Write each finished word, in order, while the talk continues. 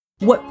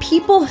What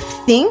people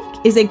think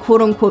is a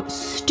quote unquote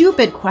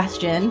stupid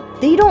question,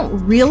 they don't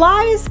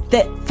realize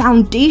that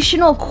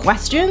foundational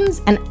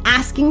questions and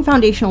asking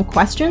foundational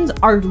questions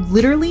are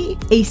literally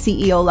a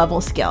CEO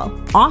level skill.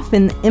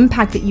 Often the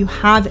impact that you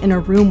have in a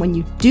room when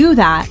you do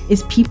that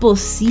is people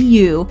see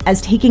you as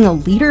taking a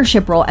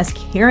leadership role, as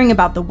caring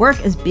about the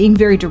work, as being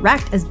very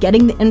direct, as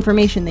getting the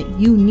information that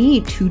you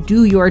need to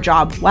do your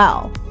job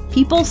well.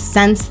 People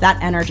sense that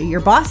energy. Your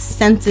boss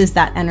senses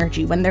that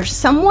energy. When there's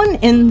someone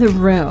in the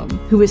room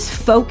who is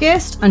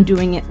focused on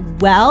doing it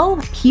well,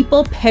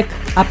 people pick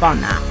up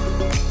on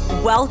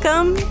that.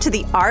 Welcome to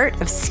The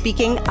Art of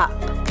Speaking Up,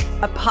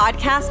 a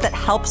podcast that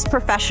helps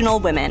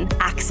professional women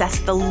access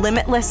the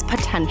limitless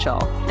potential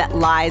that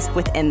lies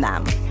within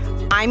them.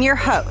 I'm your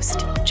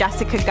host,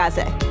 Jessica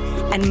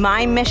Guzik, and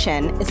my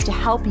mission is to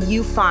help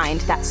you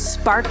find that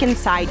spark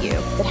inside you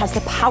that has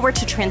the power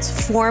to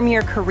transform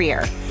your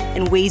career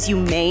in ways you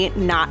may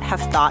not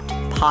have thought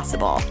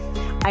possible.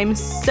 I'm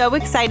so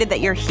excited that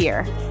you're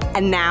here.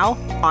 And now,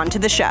 on to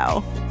the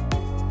show.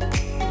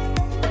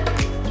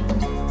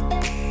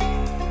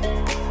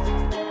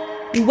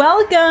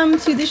 Welcome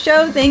to the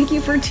show. Thank you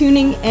for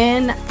tuning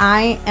in.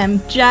 I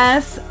am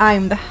Jess.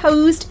 I'm the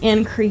host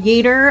and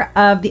creator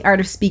of the Art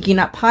of Speaking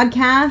Up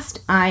podcast.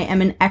 I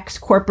am an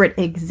ex-corporate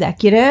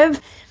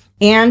executive,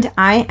 and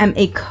I am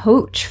a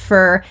coach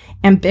for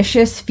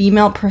ambitious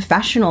female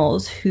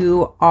professionals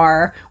who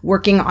are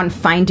working on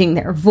finding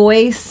their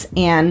voice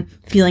and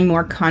feeling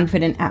more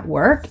confident at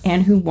work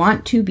and who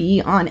want to be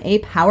on a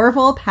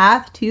powerful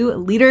path to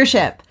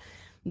leadership.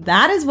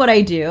 That is what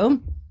I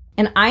do.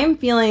 And I am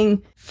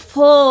feeling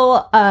full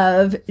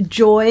of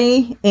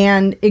joy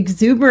and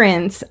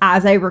exuberance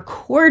as I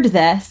record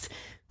this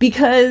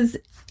because,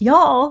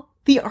 y'all,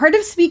 the Art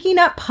of Speaking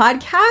Up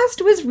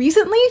podcast was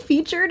recently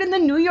featured in the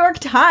New York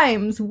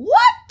Times.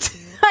 What?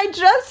 I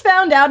just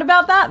found out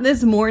about that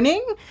this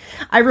morning.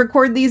 I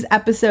record these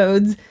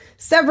episodes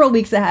several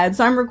weeks ahead,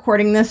 so I'm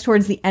recording this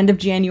towards the end of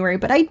January,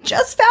 but I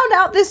just found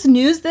out this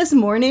news this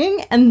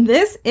morning, and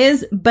this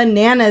is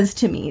bananas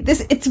to me.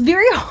 It's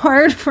very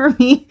hard for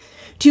me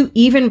to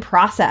even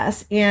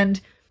process,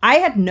 and I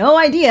had no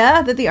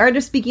idea that the Art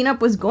of Speaking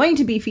Up was going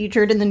to be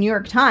featured in the New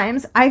York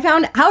Times. I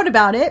found out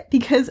about it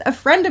because a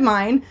friend of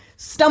mine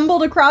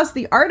stumbled across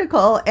the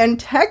article and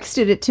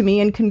texted it to me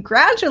and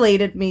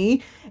congratulated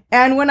me.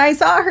 And when I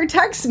saw her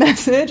text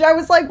message, I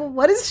was like, well,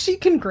 what is she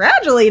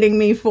congratulating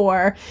me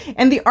for?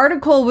 And the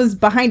article was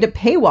behind a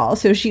paywall.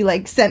 So she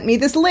sent me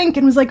this link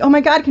and was like, oh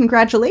my God,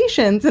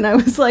 congratulations. And I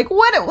was like,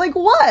 what?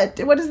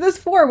 What is this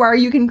for? Why are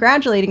you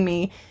congratulating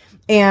me?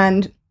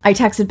 And I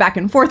texted back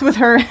and forth with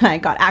her and I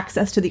got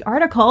access to the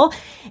article.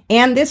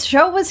 And this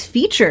show was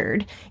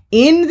featured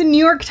in the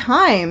New York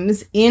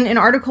Times in an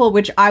article,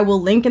 which I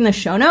will link in the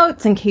show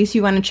notes in case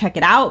you want to check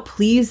it out.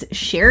 Please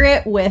share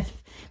it with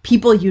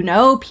people you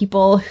know,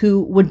 people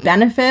who would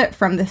benefit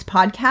from this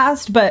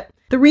podcast. But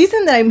the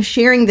reason that I'm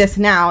sharing this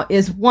now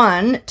is,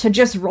 one, to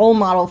just role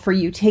model for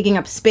you taking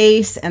up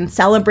space and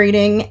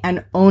celebrating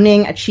and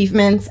owning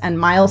achievements and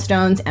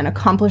milestones and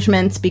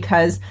accomplishments,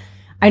 because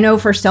I know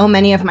for so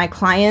many of my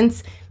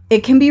clients,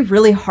 it can be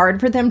really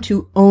hard for them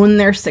to own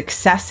their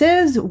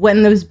successes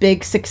when those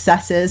big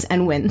successes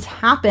and wins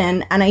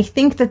happen. And I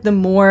think that the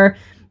more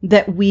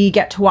that we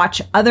get to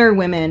watch other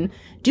women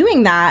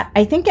doing that,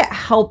 I think it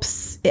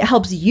helps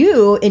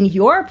you in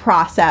your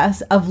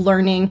process of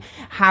learning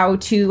how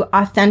to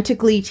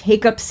authentically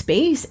take up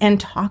space and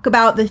talk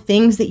about the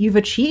things that you've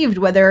achieved,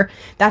 whether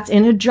that's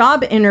in a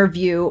job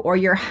interview or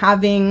you're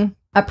having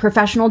a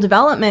professional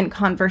development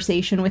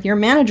conversation with your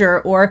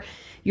manager, or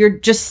you're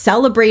just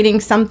celebrating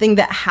something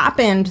that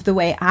happened the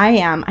way I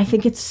am. I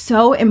think it's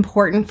so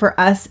important for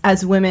us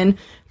as women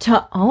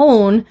to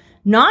own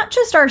not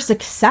just our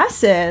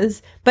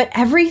successes, but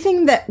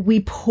everything that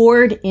we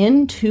poured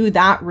into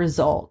that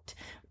result.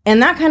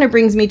 And that kind of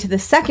brings me to the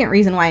second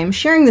reason why I'm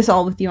sharing this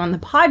all with you on the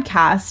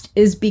podcast,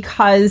 is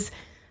because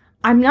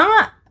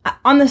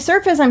on the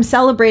surface, I'm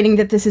celebrating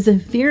that this is a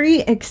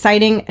very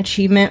exciting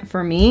achievement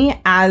for me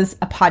as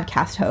a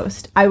podcast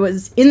host. I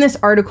was in this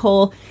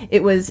article.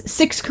 It was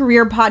 6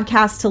 career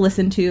podcasts to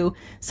listen to.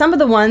 Some of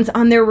the ones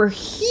on there were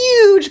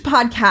huge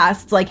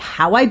podcasts like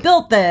How I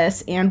Built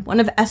This and one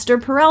of Esther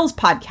Perel's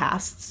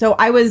podcasts. So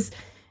I was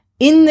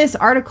in this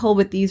article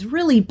with these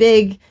really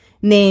big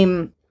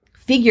name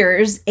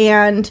figures.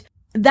 And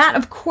that,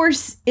 of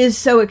course, is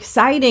so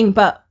exciting.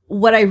 But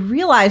what I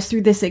realized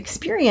through this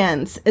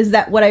experience is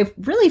that what I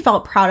really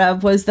felt proud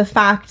of was the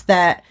fact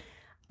that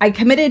I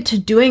committed to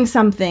doing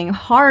something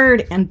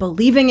hard and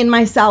believing in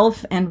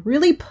myself and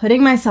really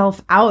putting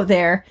myself out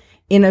there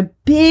in a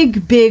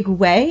big, big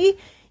way,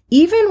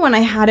 even when I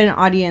had an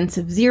audience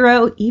of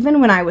 0,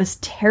 even when I was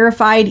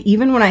terrified,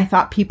 even when I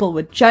thought people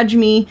would judge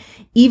me,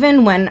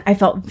 even when I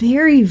felt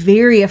very,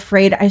 very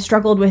afraid. I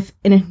struggled with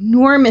an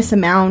enormous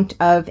amount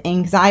of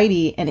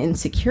anxiety and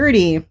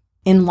insecurity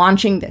in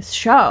launching this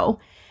show.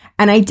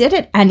 And I did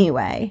it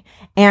anyway.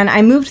 And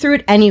I moved through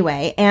it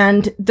anyway.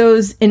 And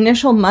those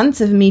initial months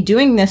of me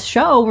doing this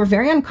show were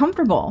very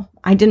uncomfortable.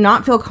 I did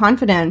not feel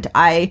confident.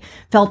 I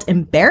felt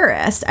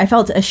embarrassed. I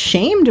felt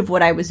ashamed of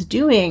what I was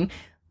doing.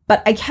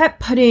 But I kept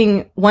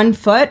putting one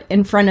foot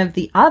in front of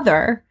the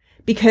other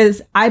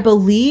because I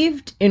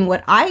believed in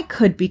what I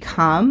could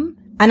become.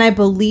 And I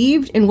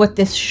believed in what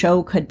this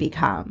show could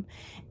become.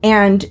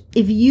 And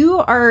if you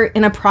are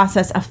in a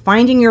process of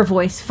finding your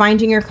voice,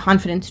 finding your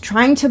confidence,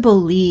 trying to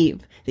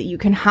believe that you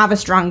can have a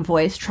strong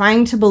voice,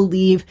 trying to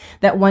believe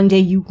that one day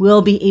you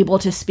will be able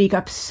to speak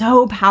up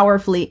so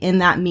powerfully in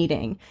that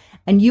meeting,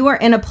 and you are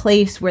in a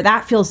place where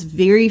that feels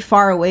very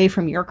far away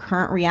from your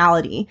current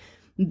reality,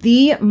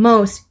 the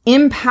most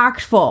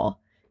impactful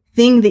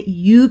thing that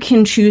you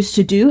can choose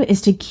to do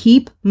is to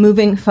keep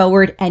moving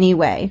forward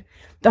anyway.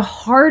 The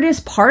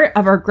hardest part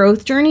of our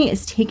growth journey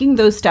is taking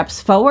those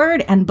steps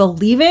forward and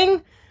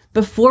believing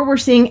before we're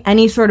seeing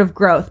any sort of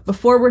growth,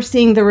 before we're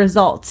seeing the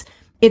results.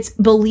 It's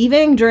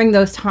believing during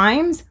those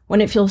times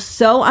when it feels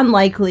so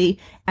unlikely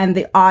and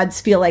the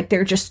odds feel like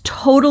they're just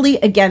totally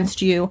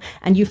against you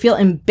and you feel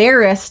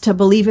embarrassed to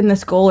believe in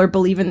this goal or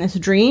believe in this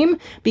dream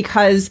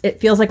because it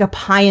feels like a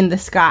pie in the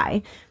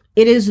sky.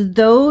 It is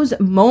those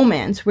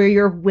moments where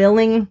you're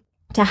willing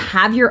to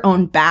have your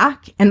own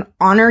back and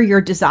honor your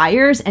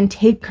desires and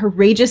take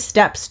courageous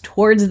steps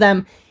towards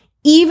them,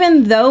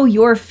 even though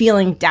you're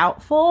feeling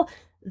doubtful.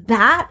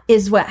 That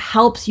is what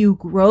helps you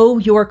grow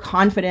your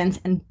confidence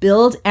and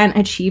build and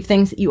achieve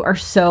things that you are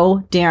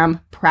so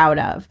damn proud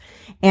of.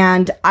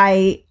 And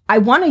I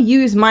want to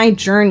use my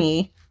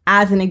journey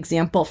as an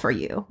example for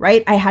you,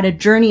 right? I had a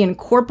journey in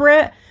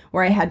corporate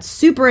where I had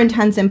super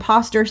intense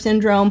imposter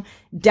syndrome,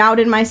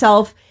 doubted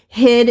myself,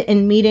 hid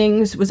in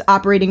meetings, was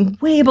operating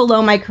way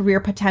below my career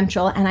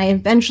potential. And I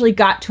eventually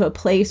got to a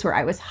place where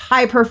I was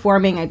high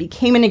performing. I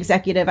became an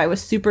executive. I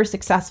was super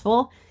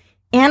successful.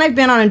 And I've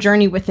been on a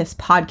journey with this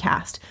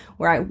podcast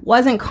where I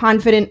wasn't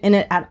confident in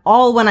it at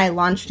all when I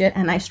launched it,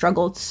 and I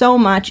struggled so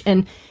much.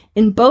 And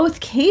in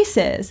both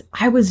cases,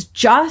 I was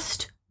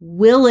just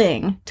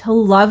willing to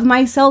love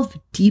myself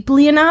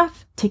deeply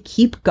enough to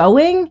keep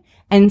going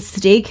and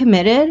stay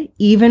committed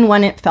even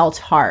when it felt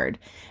hard.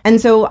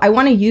 And so I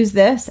want to use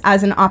this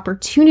as an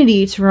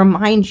opportunity to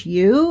remind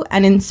you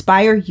and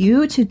inspire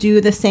you to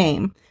do the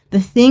same.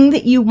 The thing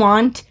that you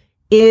want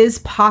is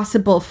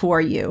possible for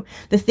you.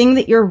 The thing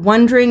that you're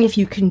wondering if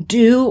you can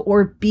do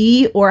or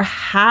be or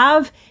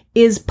have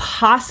is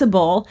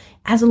possible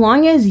as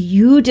long as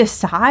you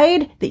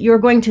decide that you're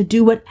going to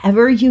do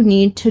whatever you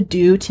need to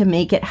do to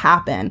make it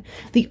happen.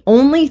 The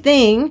only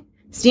thing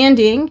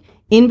standing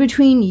in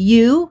between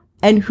you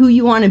and who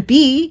you want to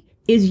be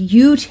is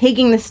you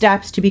taking the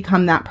steps to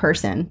become that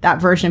person, that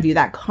version of you,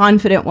 that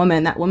confident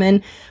woman, that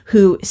woman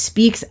who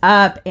speaks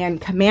up and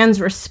commands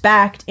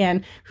respect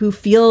and who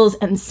feels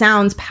and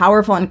sounds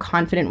powerful and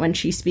confident when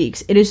she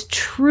speaks. It is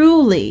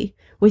truly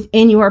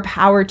within your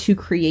power to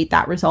create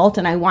that result.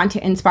 And I want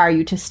to inspire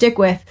you to stick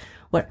with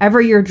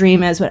whatever your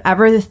dream is,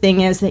 whatever the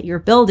thing is that you're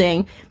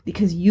building,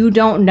 because you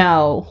don't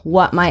know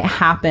what might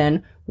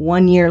happen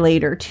 1 year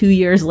later, 2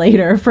 years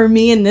later. For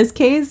me, in this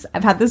case,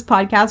 I've had this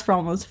podcast for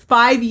almost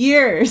 5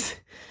 years.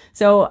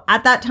 So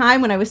at that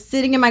time when I was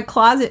sitting in my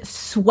closet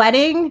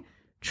sweating,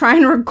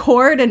 trying to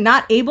record and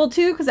not able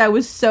to because I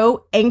was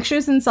so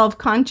anxious and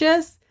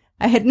self-conscious,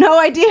 I had no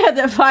idea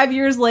that 5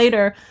 years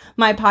later,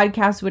 my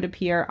podcast would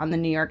appear on the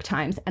New York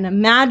Times. And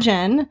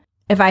imagine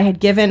if I had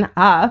given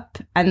up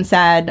and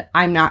said,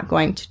 I'm not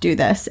going to do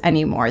this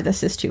anymore.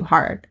 This is too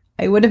hard.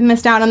 I would have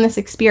missed out on this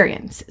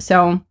experience.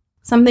 So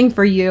something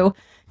for you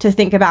to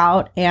think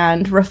about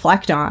and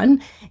reflect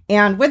on.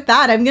 And with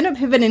that, I'm going to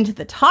pivot into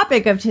the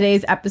topic of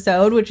today's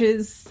episode, which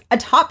is a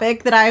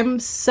topic that I'm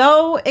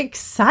so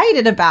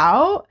excited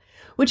about,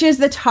 which is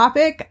the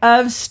topic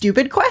of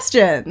stupid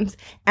questions.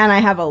 And I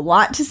have a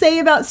lot to say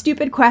about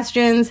stupid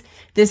questions.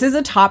 This is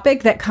a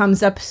topic that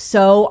comes up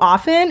so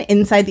often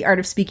inside the Art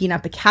of Speaking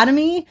Up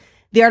Academy.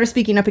 The Art of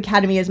Speaking Up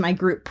Academy is my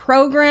group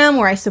program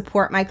where I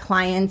support my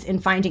clients in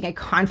finding a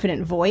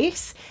confident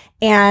voice.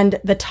 And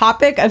the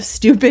topic of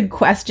stupid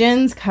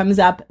questions comes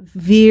up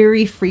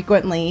very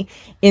frequently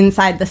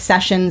inside the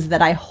sessions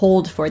that I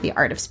hold for the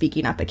Art of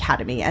Speaking Up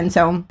Academy. And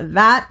so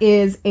that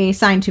is a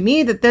sign to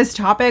me that this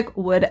topic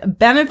would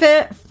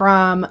benefit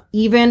from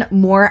even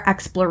more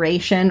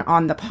exploration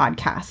on the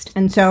podcast.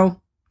 And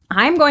so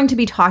I'm going to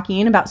be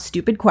talking about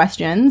stupid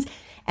questions,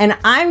 and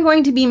I'm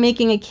going to be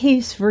making a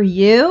case for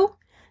you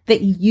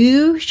that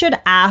you should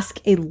ask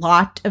a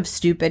lot of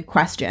stupid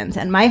questions.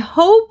 And my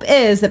hope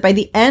is that by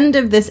the end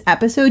of this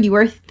episode, you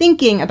are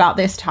thinking about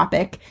this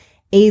topic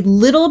a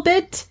little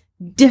bit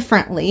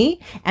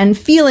differently and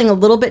feeling a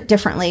little bit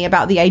differently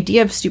about the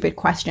idea of stupid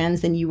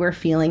questions than you were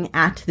feeling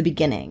at the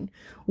beginning.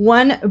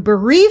 One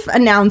brief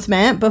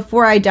announcement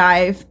before I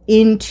dive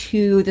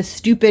into the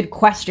stupid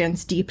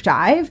questions deep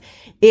dive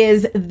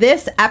is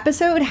this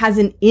episode has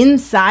an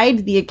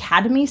Inside the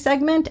Academy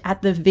segment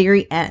at the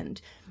very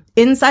end.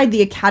 Inside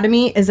the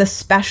Academy is a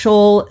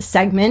special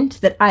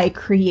segment that I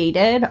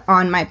created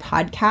on my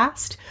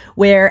podcast,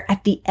 where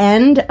at the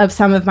end of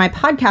some of my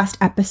podcast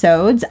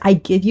episodes, I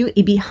give you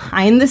a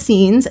behind the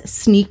scenes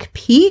sneak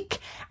peek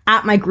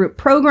at my group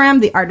program,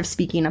 the Art of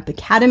Speaking Up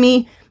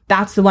Academy.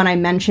 That's the one I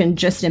mentioned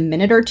just a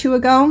minute or two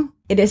ago.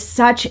 It is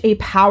such a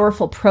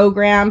powerful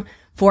program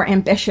for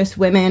ambitious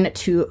women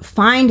to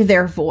find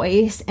their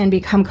voice and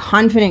become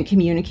confident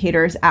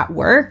communicators at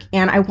work.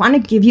 And I want to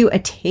give you a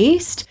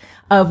taste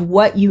of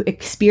what you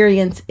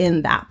experience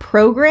in that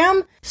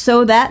program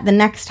so that the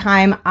next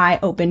time I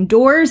open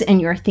doors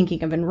and you're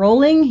thinking of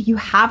enrolling, you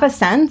have a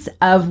sense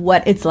of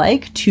what it's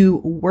like to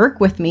work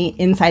with me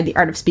inside the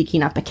Art of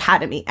Speaking Up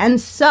Academy. And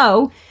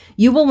so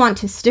you will want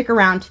to stick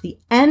around to the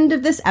end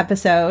of this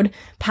episode,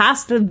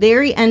 past the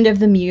very end of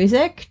the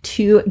music,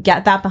 to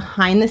get that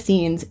behind the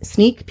scenes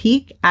sneak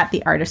peek at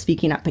the Art of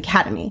Speaking Up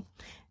Academy.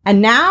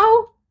 And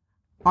now,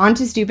 on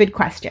to stupid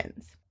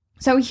questions.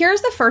 So here's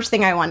the first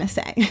thing I want to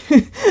say.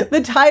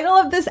 The title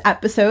of this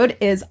episode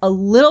is a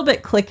little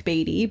bit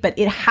clickbaity, but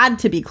it had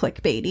to be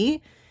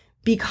clickbaity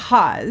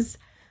because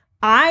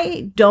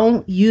I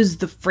don't use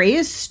the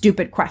phrase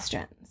stupid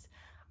questions.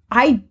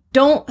 I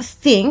don't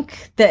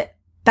think that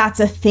that's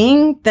a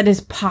thing that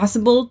is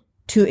possible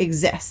to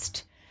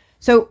exist.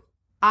 So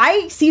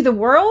I see the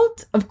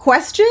world of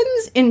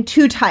questions in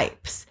two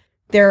types.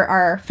 There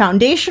are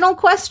foundational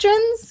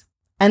questions,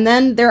 and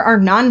then there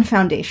are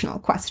non-foundational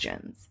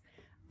questions.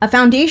 A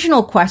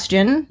foundational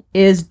question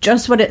is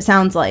just what it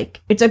sounds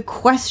like. It's a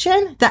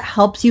question that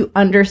helps you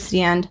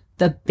understand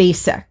the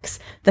basics,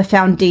 the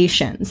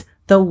foundations,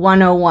 the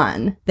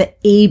 101, the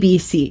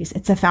ABCs.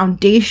 It's a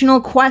foundational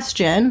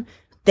question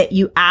that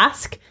you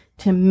ask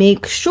to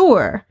make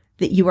sure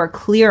that you are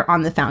clear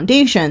on the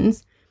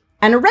foundations.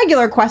 And a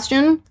regular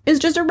question is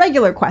just a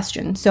regular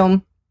question.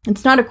 So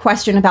it's not a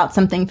question about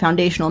something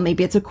foundational.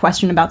 Maybe it's a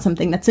question about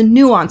something that's a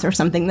nuance or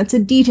something that's a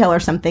detail or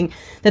something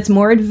that's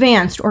more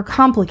advanced or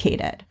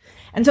complicated.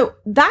 And so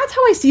that's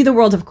how I see the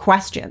world of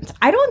questions.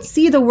 I don't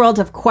see the world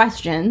of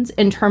questions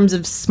in terms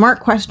of smart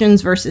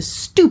questions versus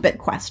stupid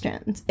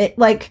questions.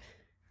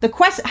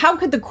 How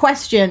could the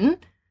question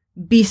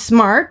be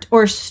smart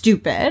or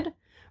stupid,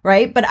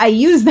 right? But I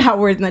use that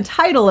word in the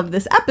title of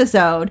this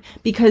episode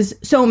because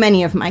so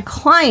many of my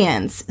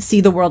clients see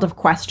the world of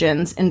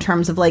questions in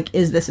terms of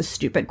is this a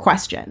stupid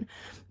question?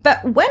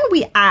 But when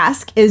we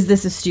ask, is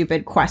this a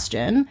stupid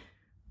question?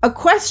 A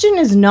question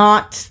is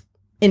not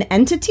an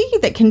entity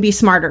that can be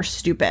smart or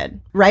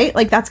stupid, right?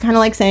 That's kind of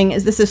like saying,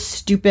 is this a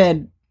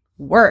stupid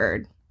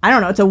word? I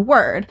don't know. It's a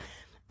word.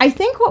 I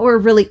think what we're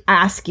really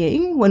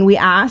asking when we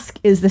ask,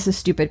 is this a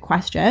stupid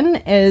question,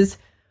 is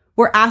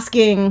we're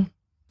asking,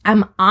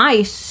 am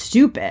I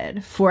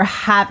stupid for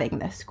having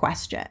this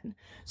question?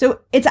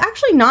 So it's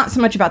actually not so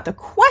much about the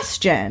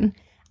question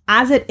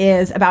as it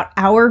is about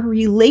our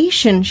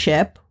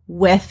relationship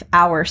with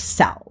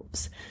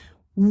ourselves.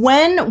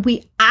 When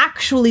we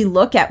actually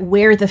look at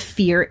where the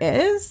fear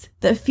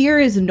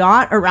is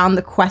not around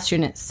the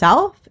question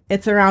itself.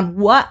 It's around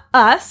what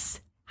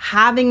us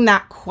having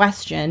that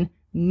question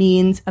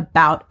means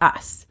about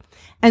us.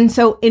 And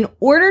so in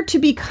order to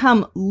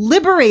become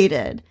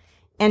liberated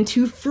and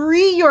to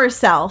free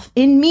yourself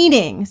in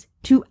meetings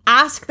to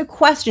ask the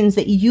questions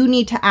that you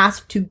need to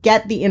ask to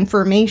get the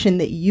information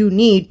that you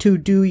need to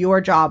do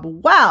your job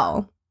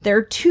well, there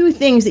are two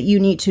things that you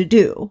need to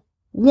do.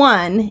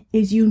 One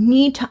is you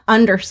need to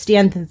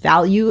understand the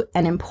value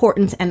and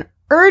importance and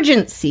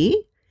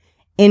urgency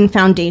in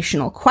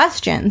foundational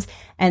questions.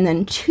 And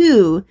then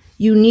two,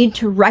 you need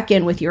to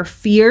reckon with your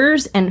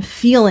fears and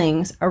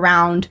feelings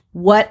around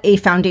what a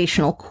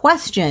foundational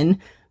question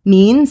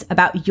means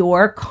about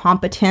your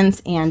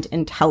competence and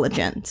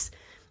intelligence.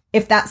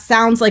 If that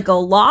sounds like a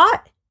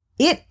lot,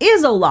 it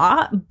is a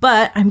lot,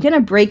 but I'm going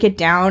to break it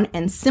down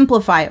and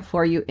simplify it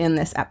for you in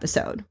this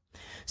episode.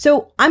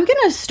 So I'm going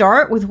to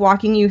start with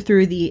walking you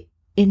through the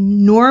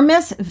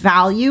enormous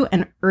value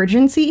and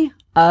urgency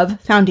of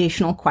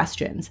foundational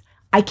questions.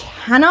 I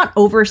cannot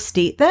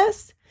overstate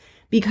this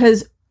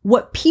because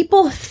what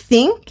people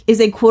think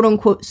is a quote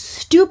unquote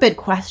stupid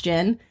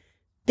question,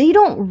 they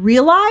don't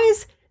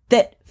realize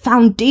that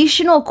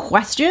foundational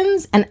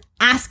questions and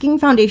asking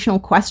foundational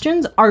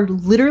questions are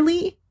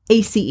literally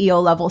a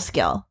CEO level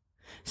skill.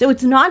 So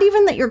it's not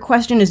even that your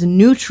question is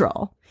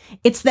neutral.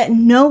 It's that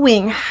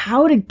knowing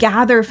how to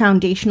gather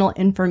foundational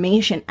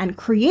information and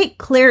create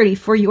clarity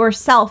for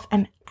yourself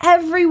and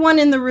everyone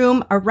in the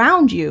room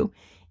around you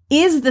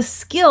is the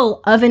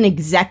skill of an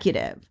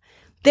executive.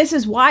 This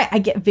is why I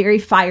get very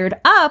fired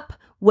up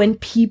when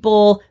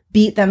people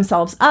beat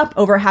themselves up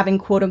over having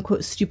quote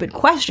unquote stupid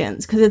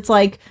questions. Because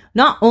it's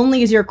not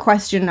only is your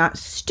question not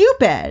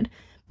stupid,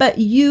 but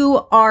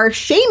you are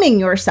shaming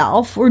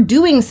yourself for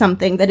doing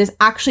something that is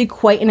actually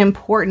quite an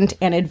important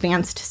and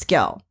advanced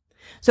skill.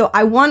 So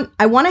I want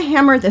to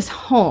hammer this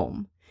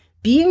home.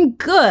 Being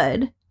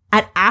good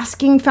at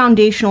asking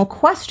foundational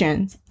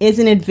questions is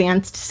an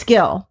advanced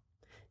skill.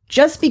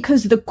 Just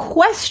because the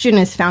question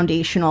is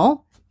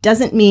foundational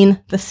doesn't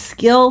mean the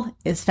skill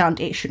is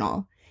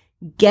foundational.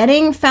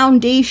 Getting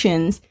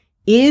foundations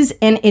is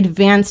an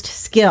advanced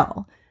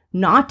skill.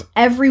 Not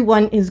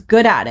everyone is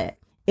good at it.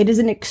 It is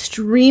an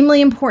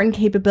extremely important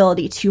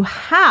capability to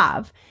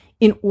have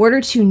in order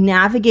to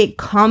navigate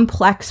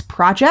complex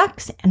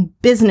projects and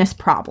business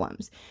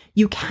problems.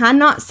 You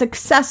cannot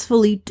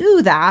successfully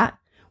do that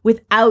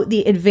without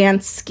the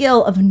advanced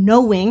skill of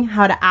knowing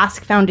how to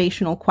ask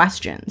foundational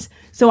questions.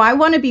 So I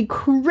want to be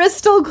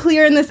crystal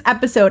clear in this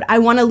episode. I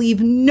want to leave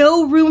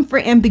no room for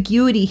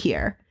ambiguity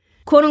here.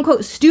 Quote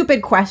unquote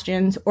stupid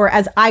questions, or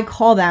as I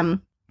call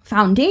them,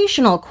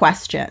 foundational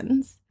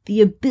questions,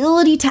 the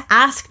ability to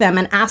ask them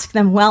and ask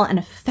them well and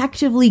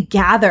effectively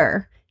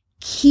gather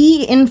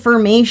key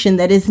information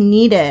that is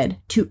needed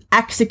to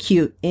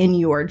execute in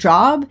your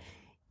job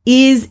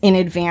is an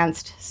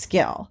advanced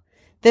skill.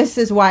 This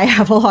is why I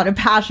have a lot of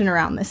passion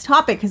around this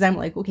topic, because I'm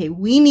like, okay,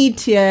 we need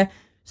to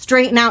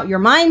straighten out your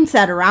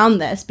mindset around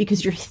this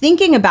because you're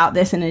thinking about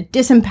this in a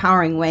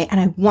disempowering way, and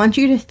I want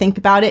you to think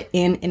about it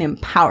in an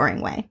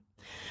empowering way.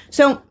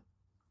 So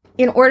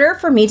in order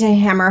for me to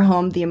hammer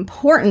home the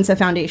importance of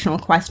foundational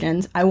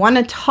questions, I want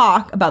to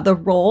talk about the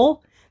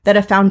role that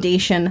a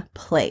foundation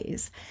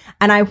plays.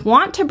 And I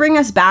want to bring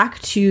us back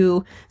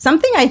to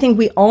something I think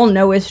we all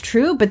know is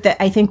true, but that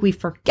I think we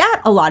forget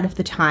a lot of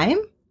the time,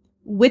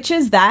 which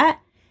is that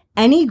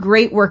any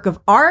great work of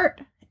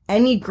art,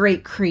 any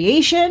great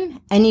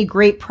creation, any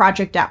great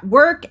project at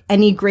work,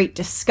 any great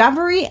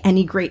discovery,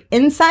 any great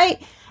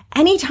insight,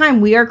 anytime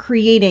we are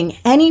creating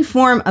any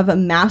form of a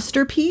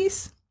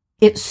masterpiece,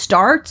 it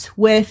starts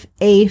with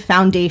a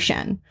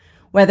foundation.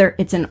 Whether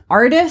it's an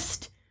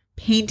artist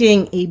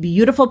painting a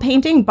beautiful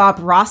painting, Bob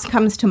Ross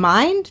comes to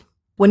mind.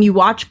 When you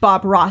watch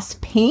Bob Ross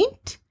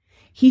paint,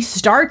 he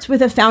starts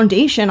with a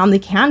foundation on the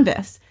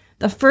canvas.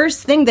 The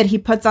first thing that he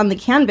puts on the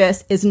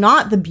canvas is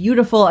not the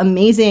beautiful,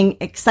 amazing,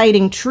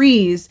 exciting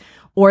trees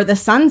or the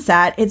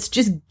sunset. It's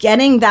just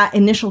getting that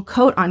initial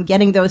coat on,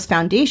 getting those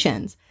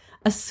foundations.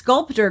 A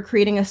sculptor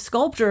creating a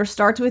sculpture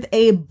starts with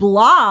a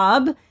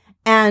blob,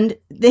 and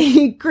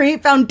they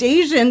create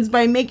foundations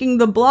by making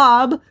the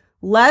blob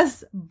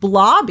less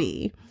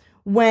blobby.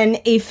 When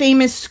a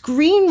famous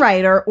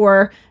screenwriter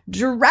or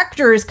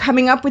director is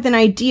coming up with an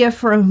idea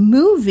for a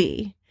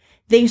movie,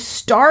 they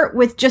start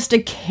with just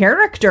a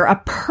character,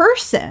 a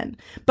person,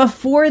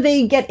 before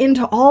they get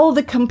into all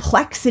the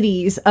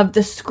complexities of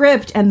the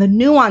script and the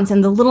nuance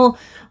and the little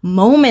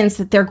moments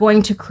that they're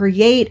going to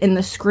create in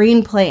the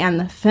screenplay and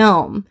the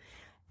film.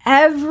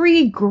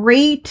 Every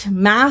great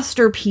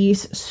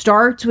masterpiece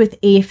starts with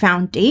a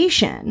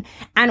foundation,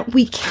 and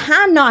we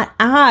cannot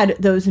add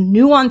those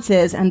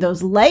nuances and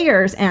those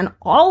layers and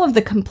all of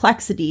the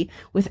complexity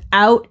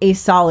without a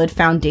solid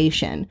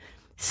foundation.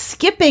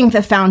 Skipping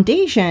the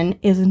foundation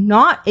is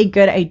not a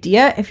good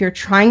idea if you're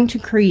trying to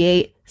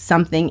create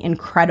something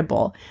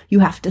incredible. You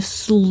have to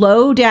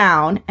slow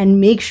down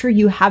and make sure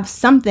you have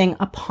something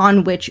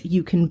upon which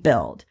you can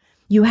build.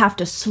 You have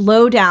to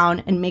slow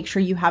down and make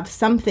sure you have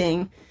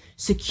something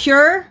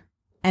secure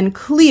and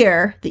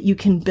clear that you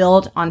can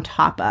build on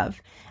top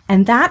of.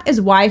 And that is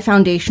why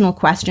foundational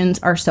questions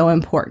are so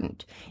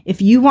important.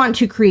 If you want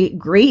to create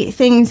great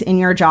things in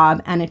your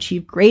job and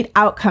achieve great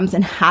outcomes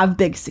and have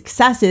big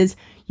successes,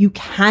 you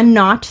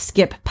cannot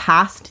skip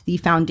past the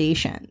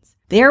foundations.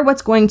 They're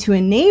what's going to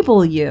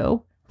enable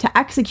you to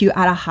execute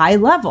at a high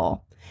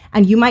level.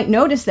 And you might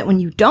notice that when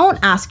you don't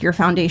ask your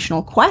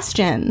foundational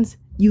questions,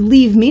 you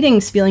leave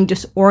meetings feeling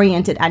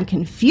disoriented and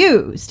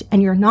confused,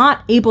 and you're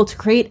not able to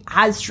create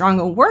as strong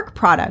a work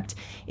product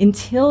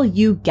until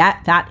you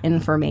get that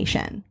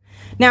information.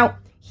 Now,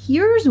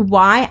 here's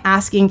why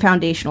asking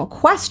foundational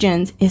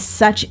questions is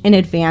such an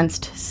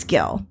advanced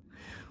skill.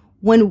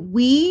 When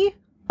we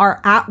are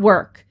at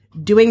work,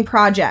 doing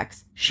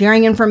projects,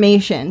 sharing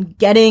information,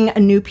 getting a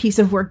new piece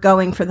of work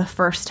going for the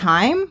first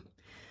time,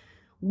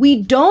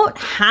 we don't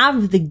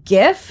have the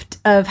gift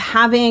of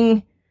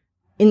having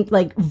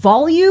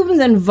volumes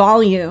and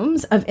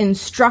volumes of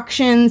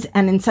instructions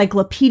and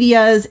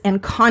encyclopedias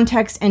and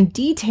context and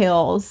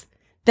details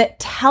that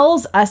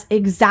tells us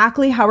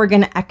exactly how we're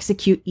going to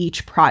execute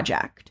each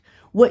project.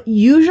 What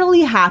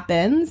usually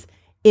happens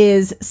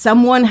is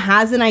someone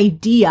has an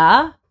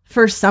idea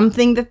for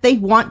something that they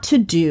want to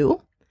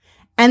do,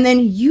 and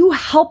then you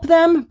help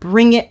them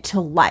bring it to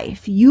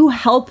life. You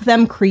help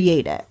them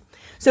create it.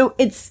 So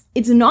it's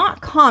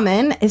not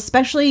common,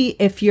 especially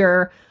if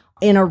you're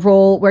in a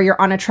role where you're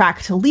on a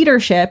track to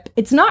leadership,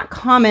 it's not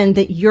common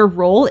that your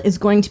role is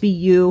going to be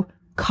you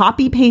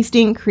copy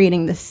pasting,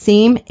 creating the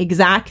same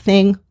exact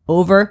thing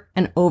over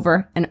and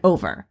over and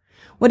over.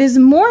 What is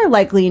more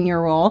likely in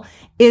your role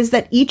is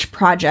that each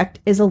project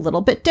is a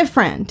little bit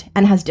different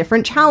and has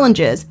different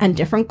challenges and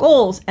different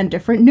goals and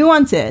different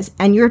nuances,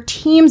 and your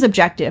team's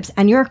objectives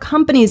and your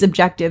company's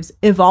objectives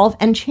evolve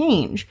and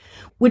change,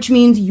 which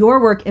means your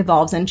work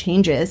evolves and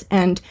changes,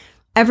 and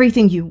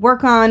everything you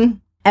work on,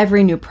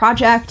 every new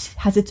project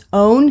has its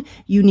own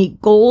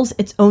unique goals,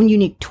 its own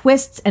unique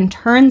twists and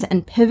turns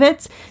and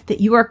pivots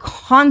that you are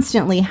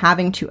constantly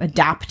having to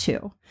adapt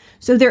to.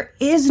 So there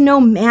is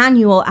no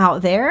manual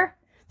out there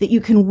that you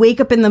can wake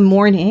up in the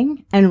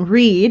morning and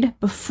read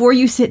before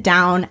you sit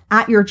down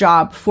at your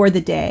job for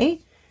the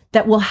day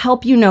that will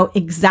help you know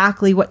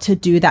exactly what to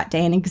do that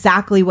day and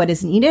exactly what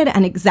is needed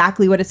and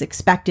exactly what is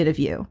expected of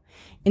you.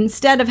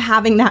 Instead of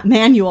having that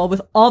manual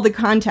with all the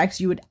context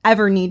you would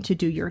ever need to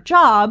do your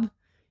job,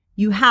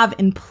 you have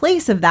in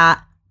place of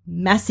that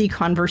messy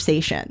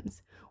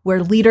conversations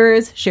where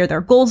leaders share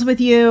their goals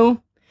with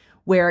you,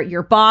 where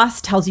your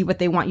boss tells you what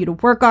they want you to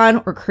work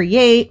on or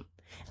create.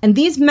 And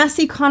these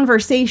messy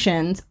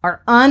conversations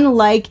are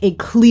unlike a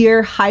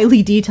clear,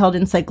 highly detailed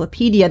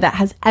encyclopedia that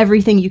has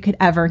everything you could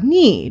ever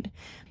need.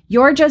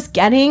 You're just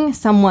getting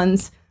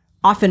someone's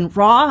often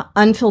raw,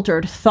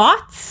 unfiltered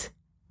thoughts,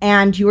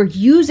 and you're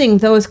using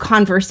those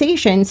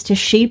conversations to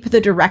shape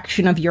the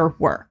direction of your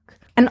work.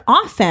 And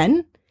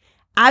often,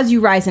 as you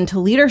rise into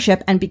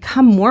leadership and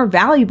become more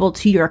valuable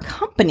to your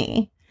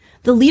company,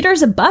 the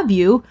leaders above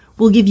you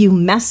will give you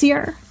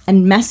messier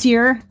and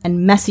messier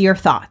and messier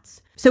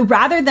thoughts. So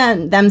rather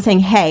than them saying,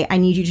 hey, I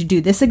need you to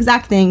do this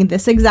exact thing,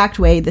 this exact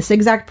way, this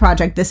exact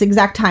project, this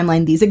exact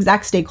timeline, these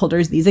exact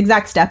stakeholders, these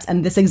exact steps,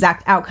 and this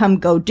exact outcome,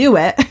 go do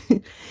it.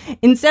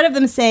 Instead of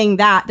them saying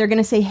that, they're going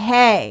to say,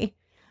 hey,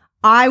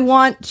 I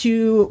want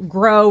to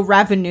grow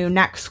revenue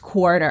next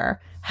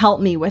quarter. Help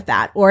me with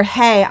that. Or,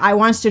 hey, I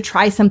want us to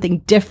try something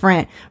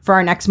different for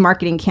our next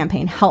marketing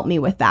campaign. Help me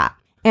with that.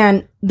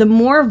 And the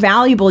more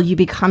valuable you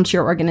become to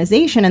your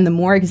organization and the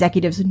more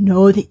executives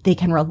know that they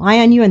can rely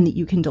on you and that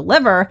you can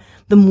deliver,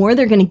 the more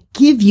they're going to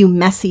give you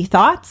messy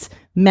thoughts,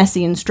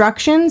 messy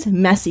instructions,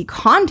 messy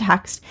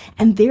context,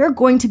 and they're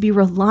going to be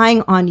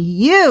relying on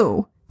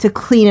you to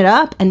clean it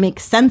up and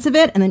make sense of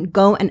it and then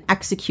go and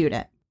execute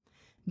it.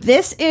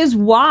 This is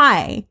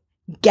why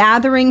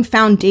gathering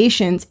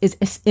foundations is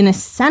an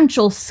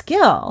essential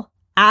skill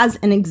as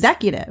an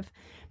executive,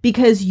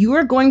 because you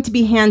are going to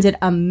be handed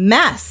a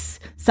mess,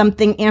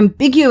 something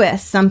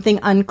ambiguous, something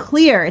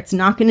unclear. It's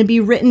not going to be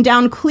written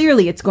down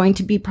clearly. It's going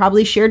to be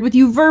probably shared with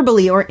you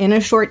verbally or in a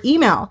short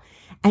email.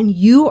 And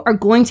you are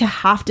going to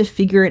have to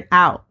figure it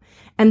out.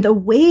 And the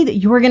way that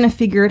you're going to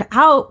figure it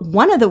out,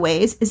 one of the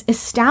ways is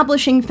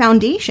establishing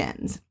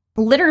foundations.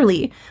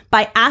 Literally,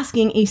 by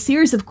asking a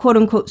series of quote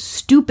unquote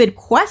stupid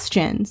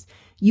questions,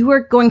 you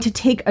are going to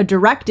take a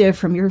directive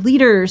from your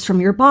leaders,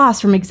 from your boss,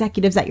 from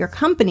executives at your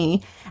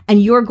company,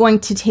 and you're going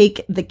to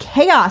take the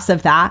chaos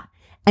of that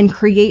and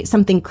create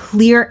something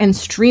clear and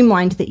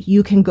streamlined that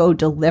you can go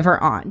deliver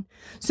on.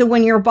 So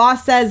when your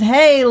boss says,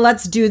 hey,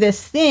 let's do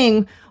this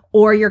thing,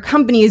 or your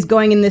company is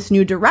going in this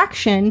new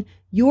direction,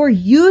 you're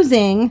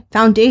using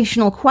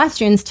foundational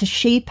questions to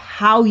shape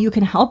how you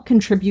can help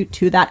contribute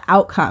to that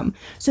outcome.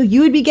 So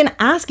you would begin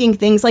asking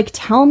things like,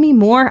 tell me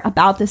more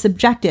about this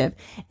objective.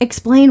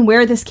 Explain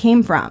where this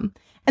came from.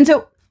 And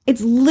so it's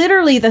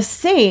literally the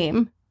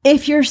same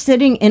if you're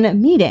sitting in a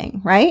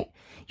meeting, right?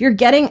 You're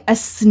getting a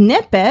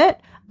snippet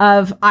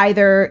of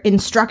either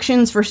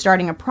instructions for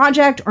starting a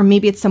project, or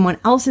maybe it's someone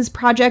else's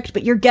project,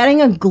 but you're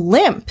getting a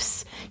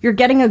glimpse. You're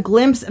getting a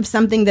glimpse of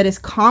something that is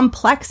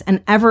complex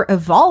and ever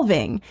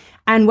evolving.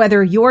 And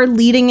whether you're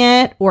leading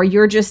it or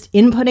you're just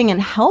inputting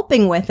and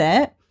helping with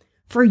it,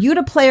 for you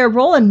to play a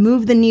role and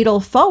move the needle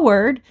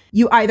forward,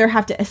 you either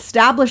have to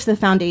establish the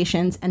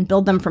foundations and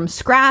build them from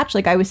scratch,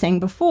 like I was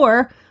saying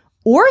before,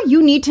 or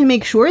you need to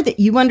make sure that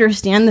you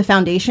understand the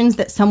foundations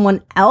that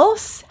someone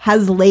else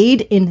has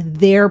laid in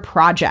their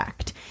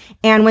project.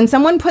 And when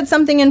someone puts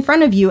something in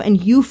front of you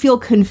and you feel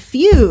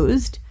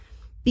confused,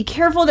 be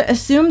careful to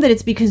assume that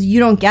it's because you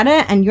don't get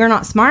it and you're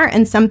not smart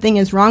and something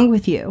is wrong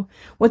with you.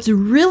 What's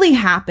really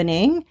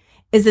happening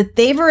is that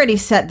they've already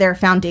set their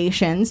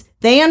foundations.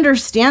 They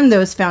understand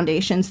those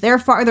foundations. They're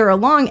farther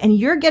along and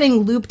you're getting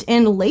looped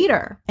in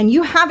later and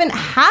you haven't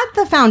had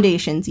the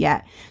foundations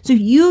yet. So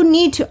you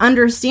need to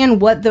understand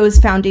what those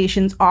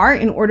foundations are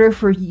in order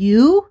for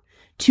you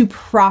to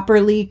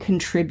properly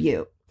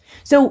contribute.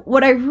 So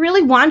what I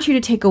really want you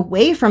to take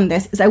away from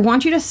this is I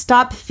want you to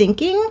stop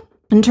thinking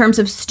in terms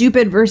of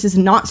stupid versus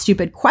not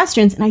stupid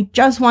questions. And I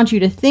just want you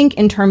to think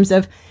in terms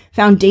of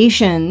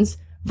foundations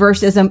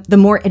versus the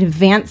more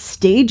advanced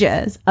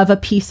stages of a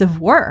piece of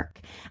work.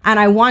 And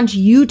I want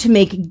you to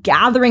make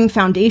gathering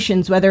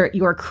foundations, whether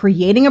you're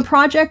creating a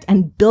project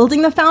and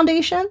building the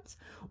foundations,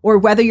 or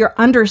whether you're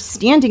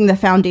understanding the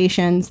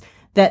foundations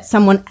that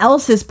someone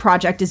else's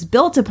project is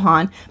built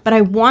upon. But I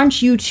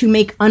want you to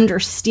make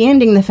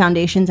understanding the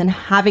foundations and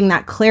having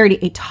that clarity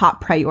a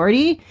top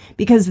priority,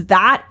 because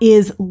that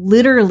is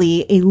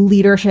literally a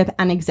leadership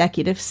and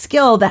executive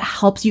skill that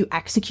helps you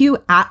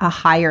execute at a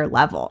higher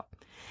level.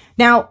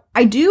 Now,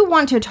 I do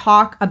want to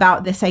talk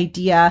about this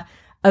idea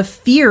of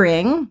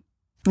fearing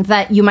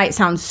that you might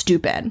sound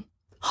stupid.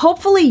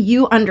 Hopefully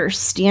you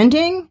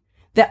understanding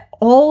that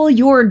all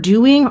you're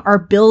doing are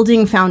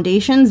building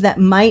foundations that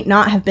might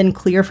not have been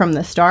clear from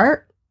the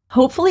start.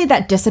 Hopefully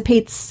that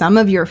dissipates some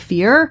of your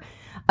fear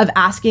of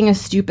asking a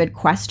stupid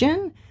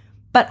question.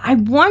 But I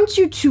want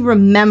you to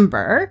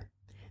remember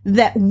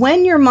that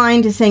when your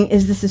mind is saying,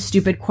 is this a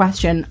stupid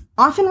question?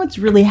 Often what's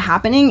really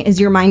happening is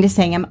your mind is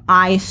saying, am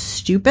I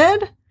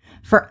stupid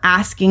for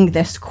asking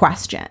this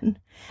question?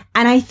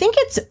 And I think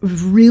it's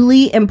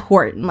really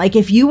important. Like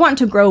if you want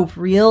to grow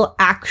real,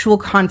 actual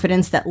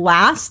confidence that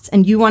lasts,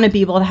 and you want to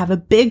be able to have a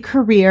big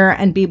career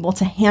and be able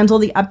to handle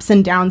the ups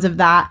and downs of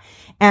that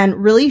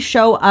and really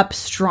show up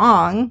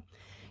strong,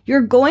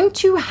 you're going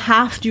to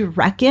have to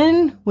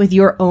reckon with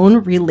your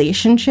own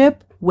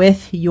relationship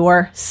with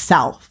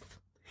yourself.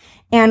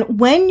 And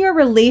when your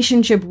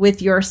relationship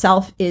with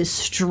yourself is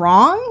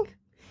strong,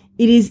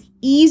 it is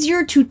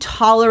easier to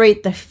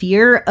tolerate the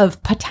fear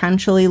of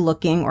potentially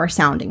looking or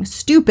sounding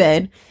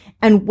stupid.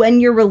 And when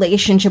your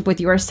relationship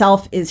with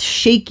yourself is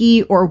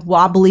shaky or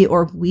wobbly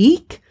or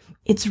weak,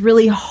 it's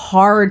really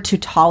hard to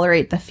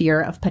tolerate the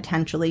fear of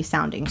potentially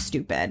sounding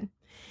stupid.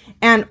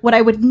 And what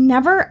I would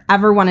never,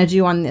 ever want to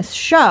do on this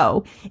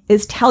show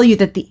is tell you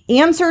that the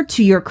answer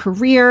to your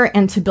career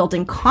and to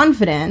building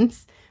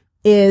confidence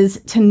is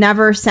to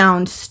never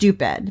sound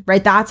stupid,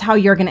 right? That's how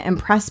you're going to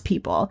impress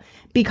people,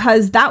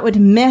 because that would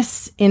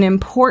miss an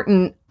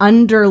important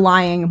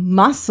underlying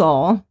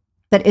muscle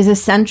that is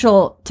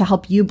essential to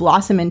help you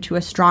blossom into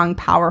a strong,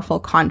 powerful,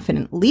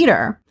 confident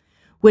leader,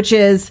 which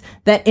is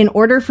that in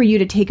order for you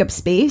to take up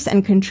space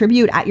and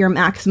contribute at your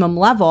maximum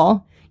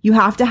level, you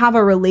have to have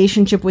a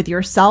relationship with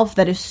yourself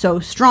that is so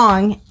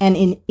strong and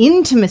an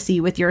intimacy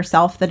with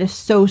yourself that is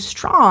so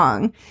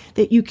strong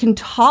that you can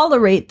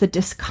tolerate the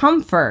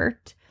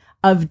discomfort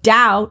of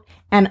doubt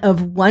and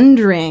of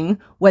wondering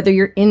whether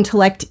your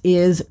intellect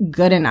is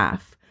good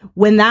enough.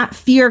 When that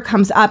fear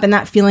comes up and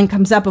that feeling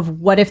comes up of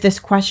what if this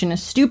question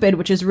is stupid,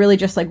 which is really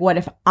just like, what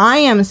if I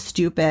am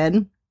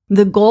stupid?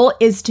 The goal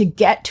is to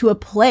get to a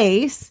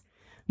place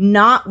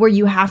not where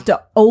you have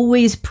to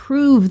always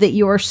prove that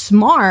you're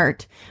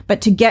smart,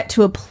 but to get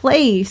to a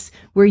place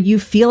where you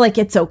feel like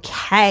it's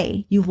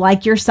okay. You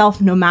like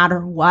yourself no matter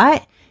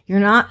what. You're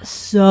not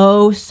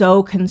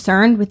so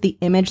concerned with the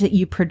image that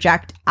you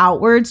project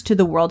outwards to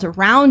the world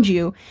around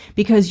you,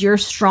 because you're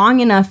strong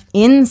enough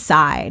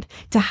inside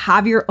to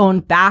have your own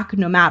back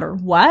no matter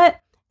what,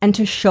 and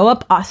to show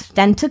up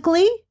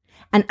authentically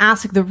and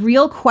ask the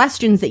real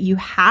questions that you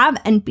have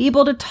and be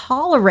able to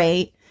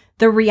tolerate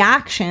the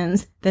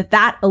reactions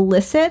that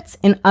elicits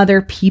in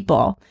other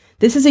people.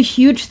 This is a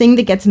huge thing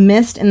that gets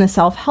missed in the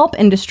self-help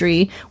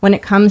industry when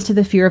it comes to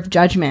the fear of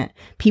judgment.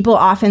 People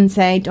often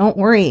say, don't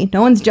worry,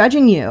 no one's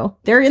judging you.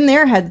 They're in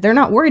their heads. They're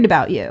not worried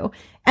about you.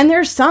 And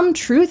there's some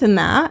truth in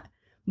that.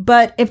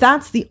 But if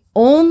that's the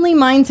only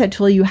mindset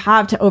tool you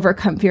have to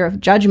overcome fear of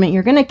judgment,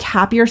 you're going to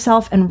cap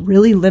yourself and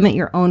really limit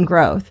your own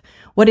growth.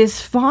 What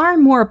is far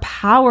more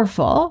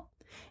powerful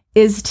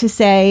is to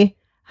say,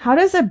 how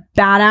does a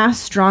badass,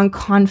 strong,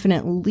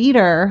 confident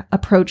leader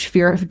approach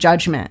fear of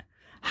judgment?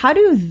 How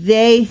do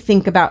they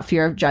think about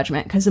fear of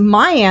judgment? Because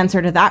my answer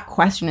to that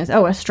question is,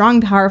 a strong,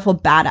 powerful,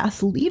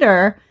 badass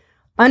leader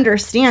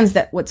understands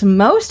that what's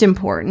most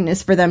important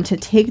is for them to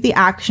take the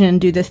action and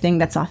do the thing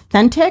that's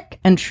authentic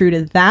and true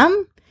to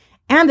them,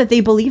 and that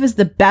they believe is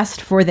the best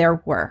for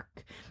their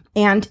work.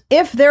 And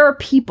if there are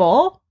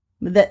people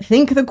that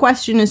think the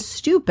question is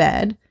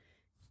stupid,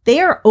 they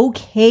are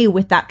okay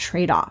with that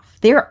trade-off.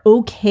 They are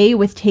okay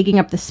with taking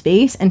up the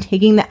space and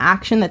taking the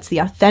action that's the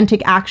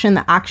authentic action,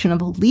 the action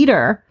of a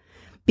leader,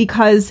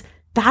 because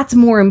that's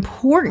more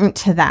important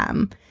to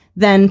them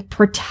than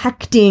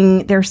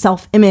protecting their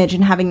self-image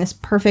and having this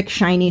perfect,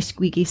 shiny,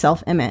 squeaky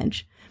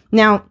self-image.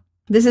 Now,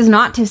 this is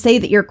not to say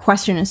that your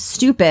question is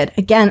stupid.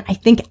 Again, I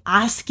think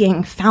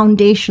asking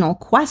foundational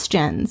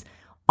questions,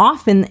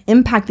 often the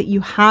impact that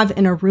you have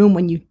in a room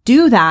when you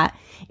do that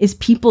is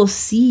people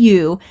see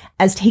you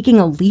as taking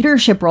a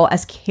leadership role,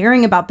 as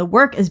caring about the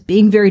work, as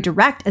being very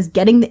direct, as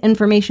getting the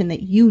information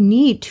that you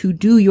need to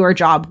do your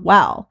job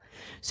well.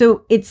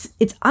 So it's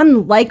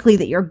unlikely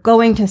that you're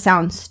going to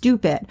sound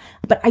stupid,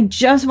 but I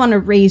just want to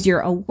raise your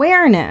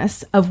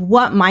awareness of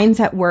what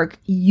mindset work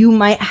you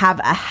might have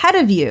ahead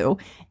of you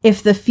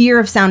if the fear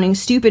of sounding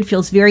stupid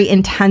feels very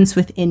intense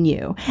within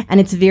you, and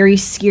it's very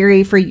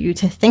scary for you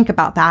to think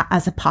about that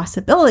as a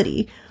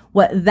possibility.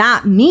 What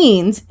that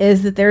means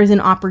is that there's an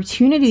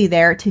opportunity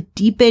there to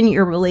deepen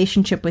your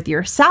relationship with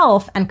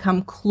yourself and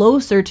come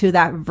closer to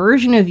that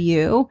version of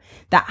you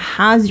that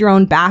has your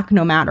own back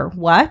no matter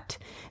what,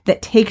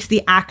 that takes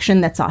the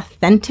action that's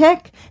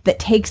authentic, that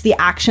takes the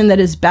action that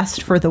is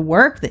best for the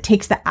work, that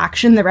takes the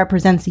action that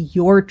represents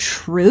your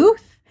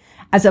truth,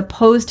 as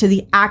opposed to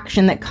the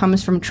action that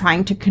comes from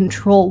trying to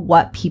control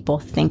what people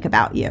think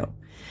about you.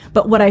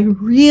 But what I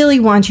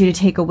really want you to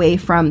take away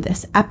from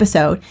this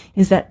episode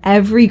is that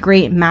every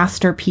great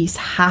masterpiece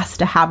has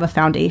to have a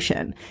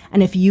foundation.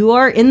 And if you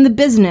are in the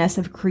business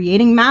of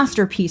creating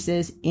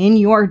masterpieces in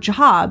your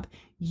job,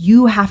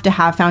 you have to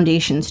have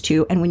foundations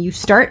too. And when you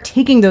start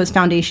taking those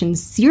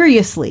foundations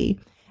seriously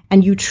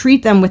and you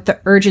treat them with the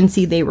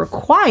urgency they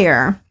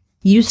require,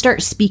 you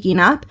start speaking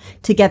up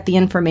to get the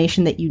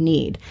information that you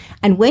need.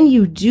 And when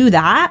you do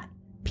that,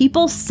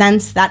 people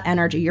sense that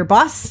energy. Your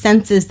boss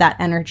senses that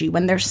energy.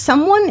 When there's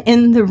someone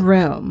in the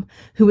room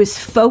who is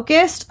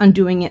focused on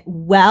doing it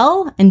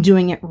well and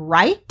doing it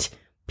right,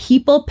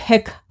 people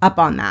pick up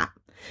on that.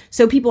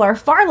 So people are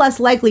far less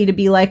likely to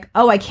be like,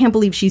 oh, I can't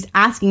believe she's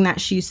asking that,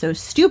 she's so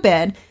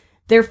stupid.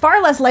 they're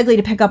far less likely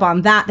to pick up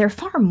on that. They're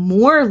far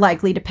more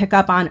likely to pick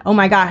up on, oh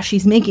my gosh,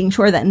 she's making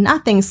sure that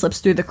nothing slips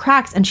through the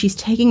cracks, and she's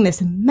taking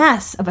this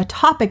mess of a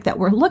topic that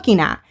we're looking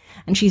at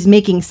and she's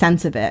making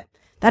sense of it.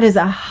 That is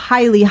a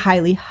highly,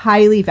 highly,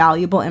 highly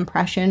valuable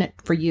impression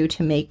for you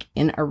to make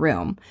in a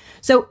room.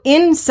 So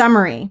in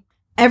summary,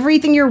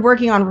 everything you're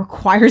working on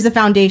requires a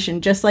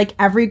foundation, just like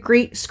every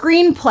great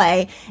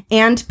screenplay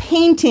and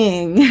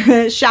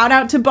painting. Shout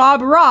out to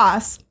Bob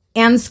Ross.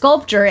 And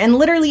sculpture, and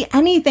literally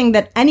anything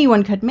that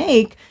anyone could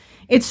make,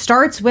 it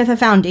starts with a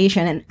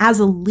foundation. And as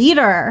a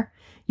leader,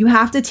 you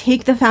have to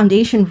take the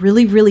foundation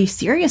really, really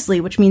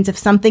seriously, which means if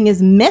something is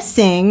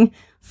missing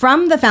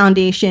from the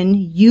foundation,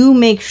 you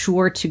make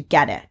sure to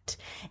get it.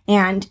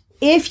 And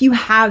if you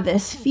have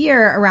this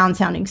fear around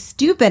sounding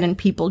stupid and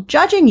people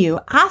judging you,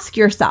 ask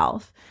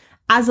yourself,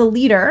 as a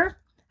leader,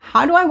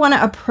 how do I want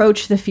to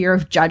approach the fear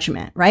of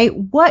judgment, right?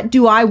 What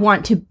do I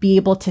want to be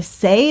able to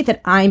say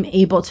that I'm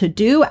able to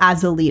do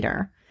as a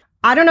leader?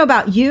 I don't know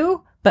about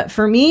you, but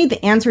for me,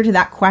 the answer to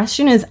that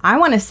question is I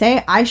want to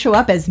say I show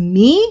up as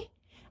me,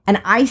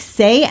 and I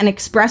say and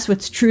express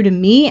what's true to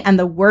me and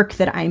the work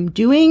that I'm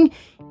doing,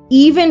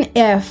 even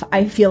if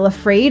I feel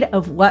afraid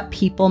of what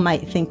people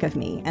might think of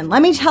me. And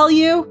let me tell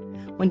you,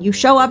 when you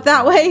show up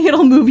that way,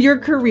 it'll move your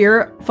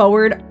career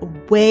forward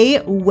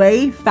way,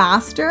 way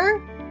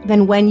faster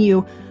than when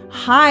you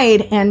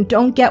hide and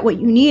don't get what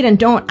you need and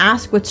don't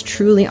ask what's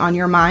truly on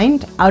your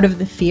mind out of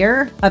the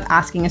fear of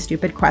asking a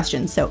stupid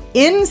question. So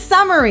in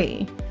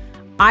summary,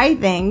 I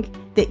think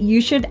that you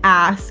should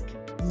ask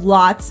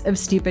lots of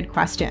stupid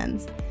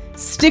questions.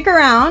 Stick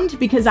around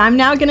because I'm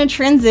now going to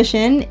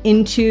transition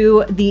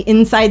into the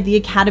Inside the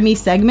Academy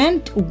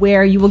segment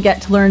where you will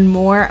get to learn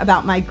more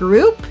about my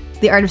group,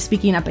 the Art of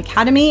Speaking Up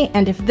Academy.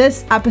 And if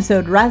this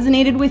episode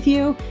resonated with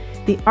you,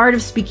 the Art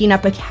of Speaking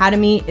Up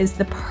Academy is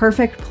the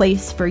perfect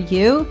place for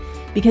you,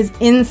 because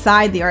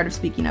inside the Art of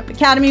Speaking Up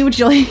Academy, which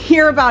you'll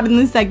hear about in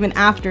the segment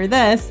after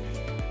this,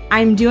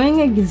 I'm doing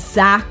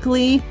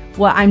exactly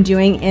what I'm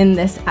doing in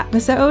this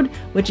episode,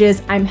 which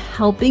is I'm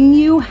helping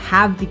you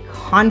have the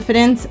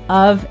confidence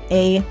of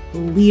a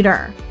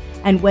leader.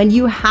 And when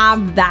you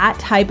have that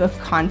type of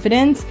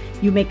confidence,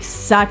 you make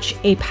such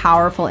a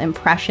powerful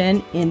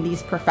impression in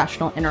these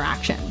professional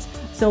interactions.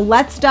 So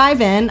let's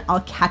dive in.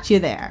 I'll catch you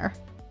there.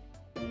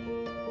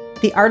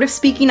 The Art of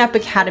Speaking Up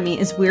Academy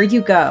is where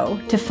you go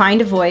to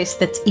find a voice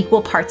that's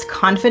equal parts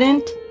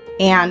confident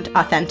and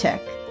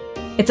authentic.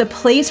 It's a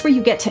place where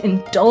you get to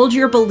indulge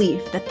your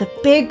belief that the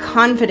big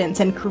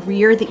confidence and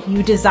career that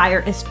you desire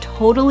is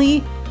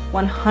totally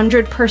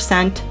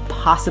 100%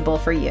 possible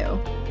for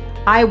you.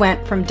 I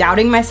went from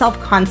doubting myself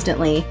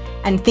constantly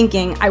and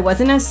thinking I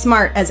wasn't as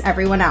smart as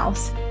everyone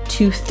else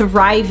to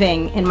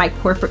thriving in my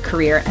corporate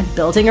career and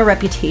building a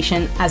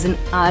reputation as an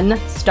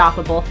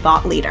unstoppable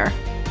thought leader.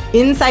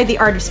 Inside the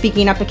Art of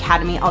Speaking Up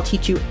Academy, I'll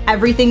teach you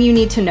everything you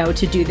need to know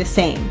to do the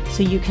same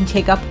so you can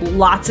take up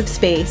lots of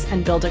space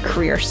and build a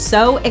career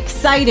so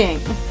exciting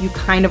you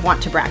kind of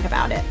want to brag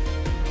about it.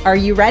 Are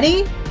you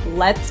ready?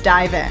 Let's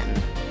dive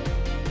in.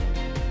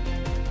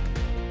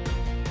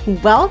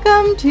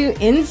 Welcome to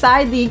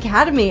Inside the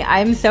Academy.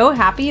 I'm so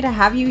happy to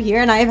have you here,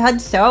 and I've had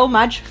so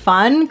much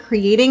fun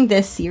creating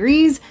this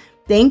series.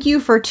 Thank you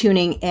for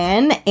tuning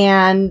in,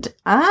 and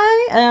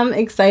I am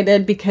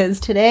excited because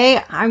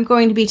today I'm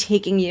going to be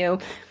taking you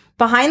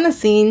behind the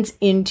scenes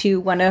into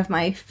one of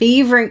my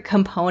favorite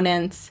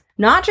components,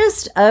 not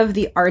just of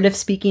the Art of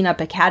Speaking Up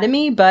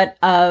Academy, but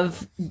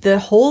of the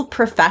whole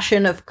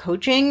profession of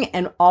coaching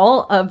and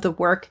all of the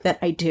work that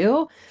I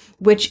do,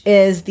 which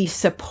is the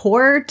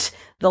support,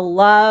 the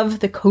love,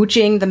 the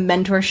coaching, the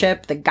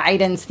mentorship, the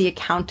guidance, the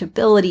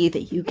accountability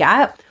that you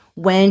get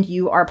when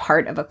you are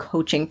part of a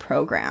coaching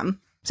program.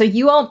 So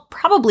you all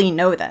probably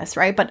know this,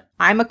 right? But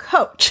I'm a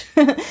coach.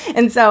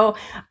 And so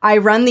I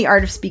run the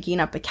Art of Speaking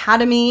Up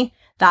Academy.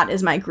 That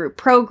is my group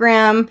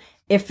program.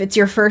 If it's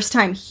your first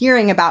time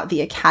hearing about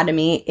the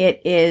Academy,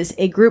 it is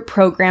a group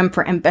program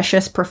for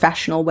ambitious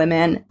professional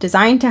women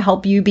designed to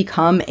help you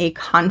become a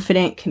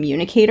confident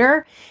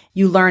communicator.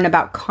 You learn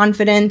about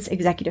confidence,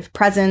 executive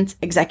presence,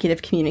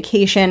 executive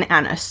communication,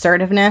 and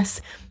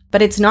assertiveness.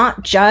 But it's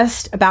not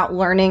just about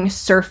learning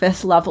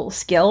surface level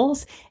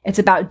skills. It's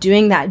about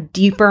doing that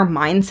deeper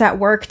mindset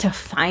work to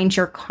find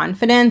your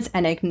confidence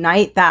and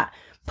ignite that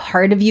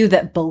part of you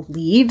that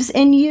believes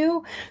in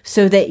you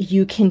so that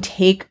you can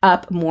take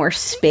up more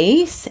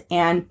space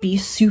and be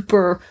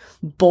super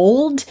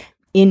bold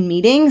in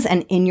meetings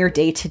and in your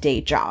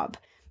day-to-day job.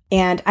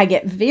 And I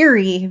get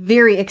very,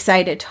 very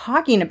excited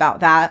talking about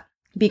that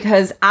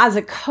because as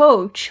a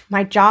coach,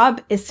 my job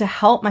is to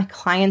help my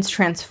clients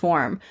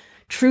transform.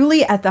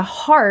 Truly at the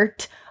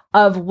heart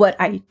of what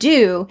I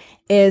do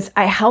is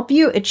I help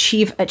you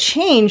achieve a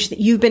change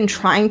that you've been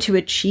trying to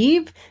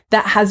achieve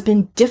that has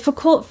been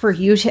difficult for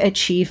you to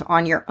achieve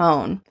on your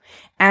own.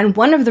 And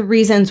one of the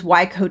reasons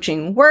why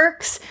coaching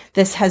works,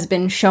 this has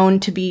been shown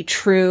to be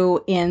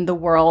true in the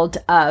world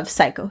of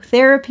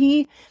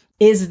psychotherapy,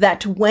 is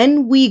that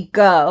when we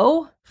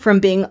go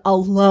from being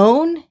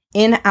alone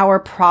in our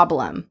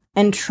problem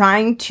and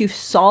trying to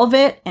solve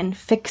it and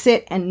fix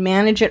it and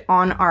manage it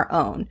on our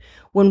own.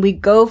 When we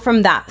go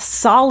from that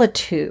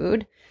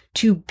solitude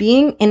to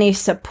being in a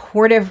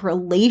supportive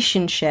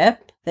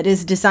relationship that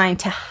is designed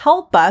to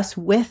help us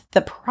with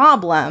the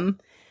problem,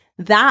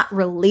 that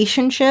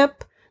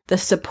relationship, the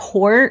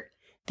support,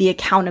 the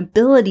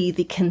accountability,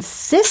 the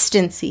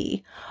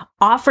consistency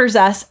offers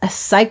us a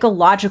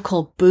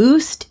psychological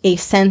boost, a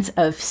sense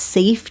of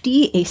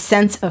safety, a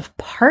sense of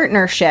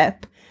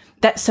partnership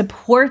that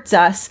supports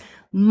us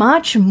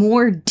much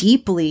more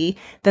deeply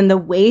than the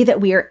way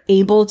that we are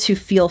able to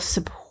feel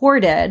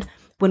supported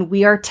when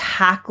we are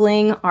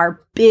tackling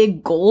our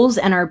big goals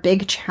and our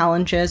big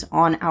challenges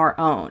on our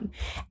own.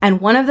 And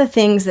one of the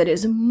things that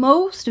is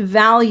most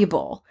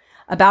valuable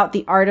about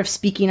the Art of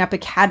Speaking Up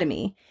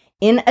Academy,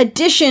 in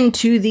addition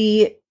to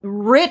the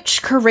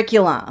rich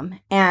curriculum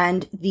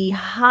and the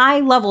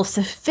high-level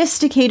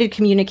sophisticated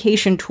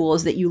communication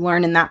tools that you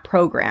learn in that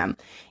program,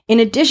 in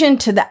addition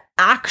to the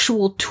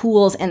actual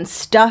tools and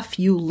stuff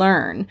you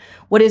learn,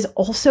 what is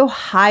also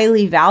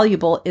highly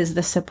valuable is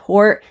the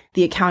support,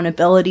 the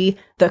accountability,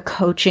 the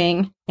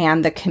coaching,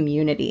 and the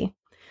community.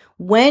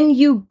 When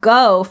you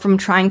go from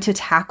trying to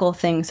tackle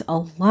things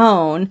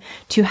alone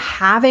to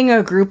having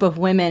a group of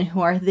women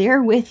who are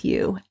there with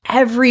you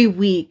every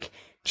week,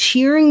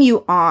 cheering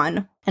you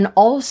on, and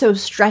also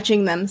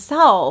stretching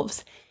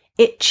themselves,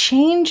 it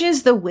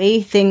changes the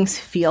way things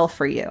feel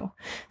for you.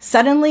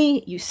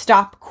 Suddenly, you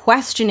stop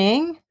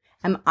questioning,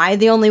 am I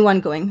the only one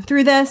going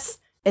through this?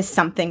 Is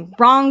something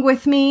wrong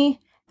with me?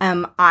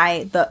 Am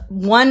I the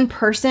one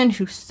person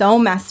who's so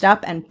messed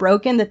up and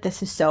broken that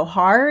this is so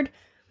hard?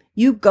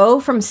 You go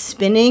from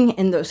spinning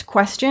in those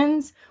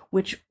questions,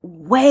 which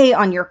weigh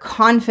on your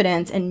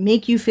confidence and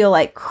make you feel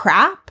like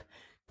crap,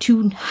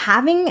 to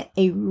having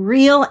a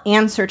real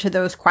answer to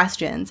those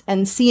questions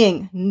and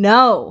seeing,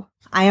 no,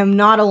 I am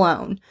not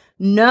alone.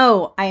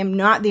 No, I am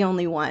not the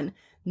only one.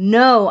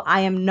 No, I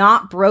am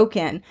not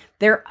broken.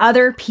 There are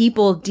other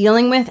people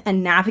dealing with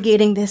and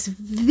navigating this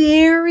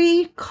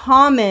very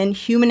common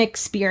human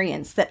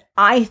experience that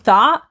I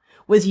thought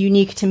was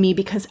unique to me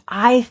because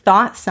I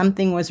thought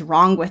something was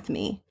wrong with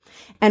me.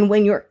 And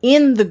when you're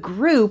in the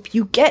group,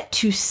 you get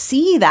to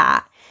see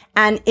that.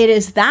 And it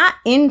is that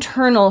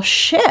internal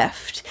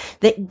shift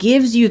that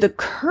gives you the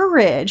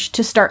courage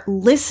to start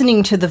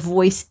listening to the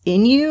voice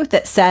in you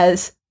that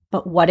says,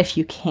 but what if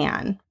you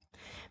can?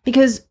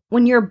 Because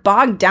when you're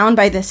bogged down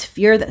by this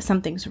fear that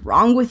something's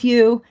wrong with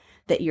you,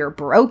 that you're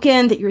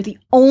broken, that you're the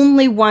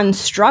only one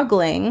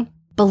struggling,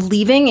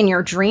 believing in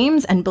your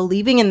dreams and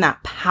believing in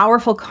that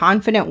powerful,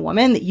 confident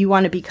woman that you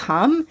want to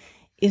become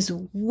is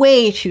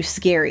way too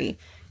scary.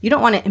 You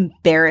don't want to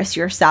embarrass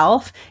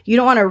yourself. You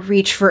don't want to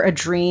reach for a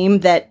dream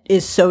that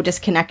is so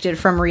disconnected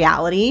from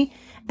reality.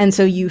 And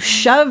so you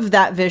shove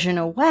that vision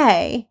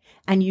away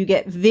and you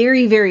get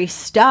very, very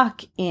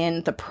stuck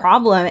in the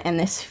problem and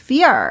this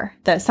fear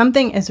that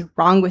something is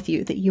wrong with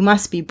you, that you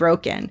must be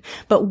broken.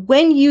 But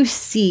when you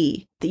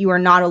see that you are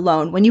not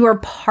alone, when you are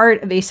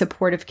part of a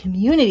supportive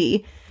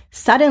community,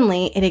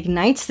 suddenly it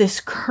ignites this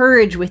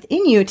courage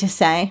within you to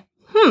say,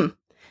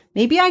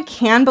 maybe I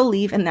can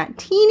believe in that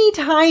teeny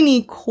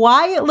tiny,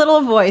 quiet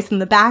little voice in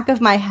the back of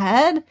my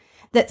head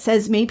that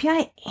says, maybe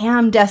I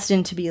am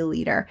destined to be a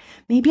leader.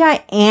 Maybe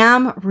I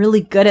am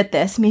really good at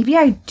this. Maybe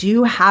I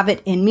do have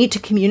it in me to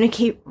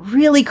communicate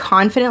really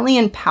confidently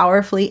and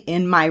powerfully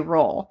in my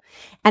role.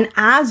 And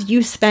as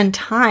you spend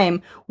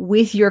time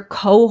with your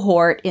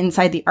cohort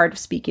inside the Art of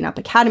Speaking Up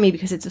Academy,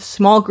 because it's a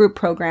small group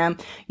program,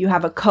 you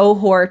have a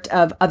cohort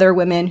of other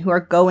women who are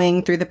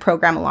going through the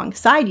program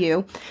alongside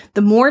you,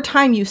 the more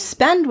time you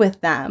spend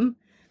with them,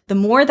 the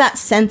more that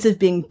sense of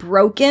being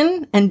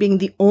broken and being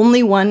the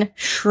only one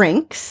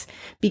shrinks,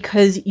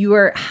 because you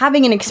are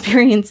having an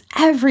experience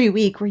every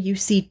week where you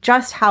see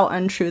just how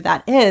untrue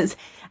that is.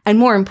 And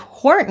more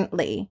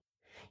importantly,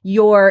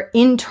 your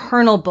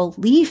internal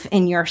belief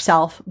in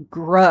yourself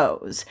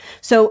grows.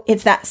 So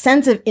it's that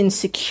sense of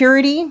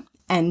insecurity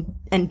and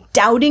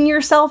doubting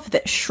yourself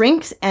that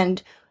shrinks,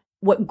 and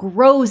what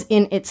grows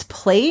in its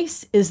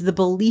place is the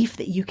belief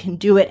that you can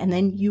do it. And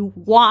then you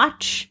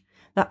watch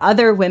the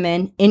other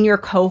women in your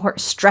cohort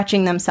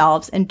stretching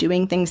themselves and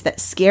doing things that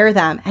scare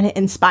them, and it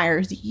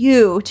inspires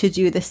you to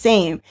do the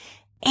same.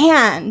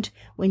 And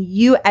when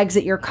you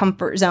exit your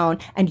comfort zone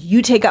and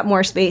you take up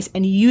more space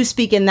and you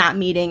speak in that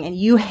meeting and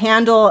you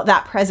handle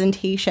that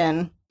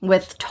presentation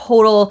with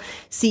total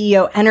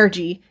CEO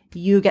energy,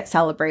 you get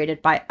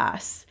celebrated by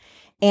us.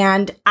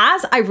 And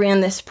as I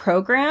ran this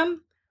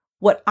program,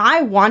 what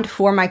I want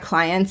for my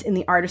clients in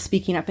the Art of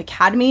Speaking Up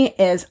Academy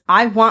is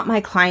I want my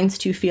clients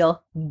to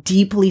feel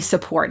deeply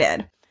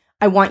supported.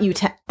 I want you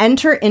to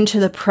enter into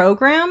the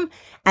program,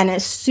 and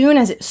as soon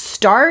as it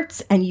starts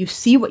and you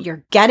see what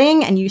you're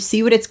getting and you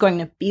see what it's going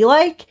to be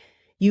like,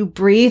 you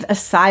breathe a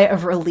sigh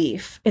of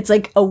relief. It's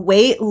like a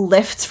weight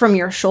lifts from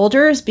your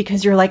shoulders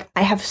because you're like,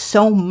 I have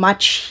so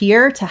much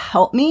here to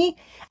help me,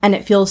 and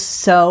it feels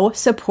so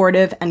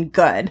supportive and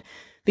good.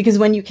 Because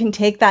when you can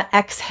take that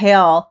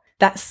exhale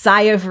that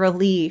sigh of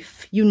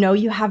relief. You know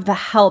you have the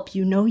help.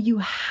 You know you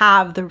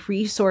have the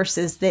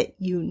resources that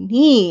you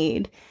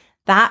need.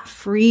 That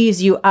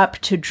frees you up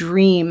to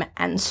dream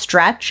and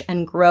stretch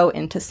and grow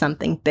into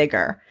something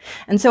bigger.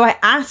 And so I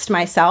asked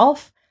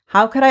myself,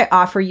 how could I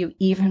offer you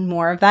even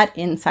more of that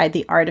inside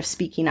the Art of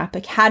Speaking Up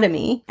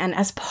Academy? And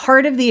as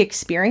part of the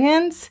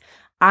experience,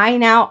 I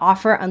now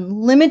offer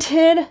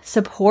unlimited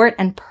support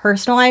and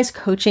personalized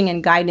coaching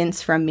and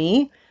guidance from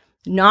me,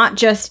 not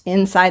just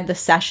inside the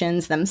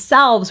sessions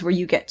themselves where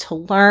you get to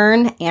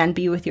learn and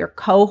be with your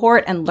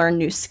cohort and learn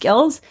new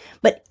skills,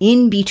 but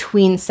in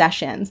between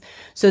sessions,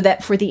 so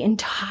that for the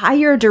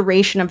entire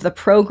duration of the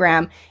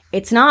program,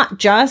 it's not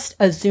just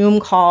a Zoom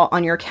call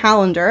on your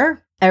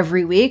calendar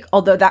every week,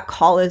 although that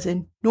call is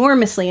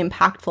enormously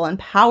impactful and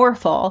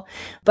powerful,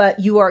 but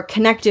you are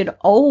connected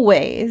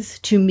always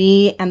to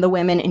me and the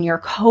women in your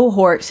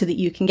cohort so that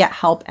you can get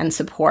help and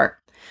support.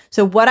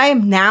 So what I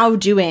am now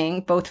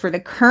doing, both for the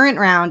current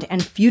round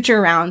and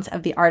future rounds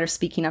of the Art of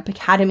Speaking Up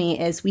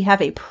Academy, is we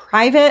have a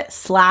private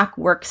Slack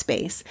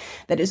workspace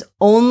that is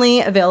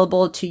only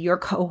available to your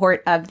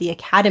cohort of the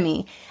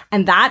Academy.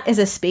 And that is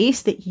a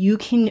space that you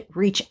can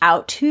reach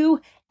out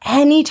to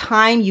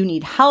anytime you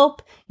need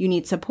help, you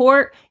need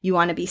support, you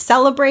want to be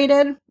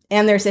celebrated.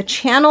 And there's a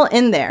channel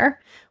in there.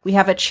 We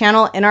have a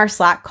channel in our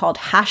Slack called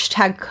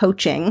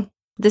 #coaching.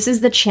 This is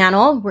the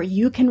channel where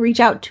you can reach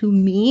out to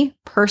me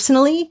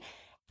personally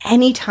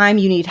anytime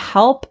you need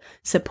help,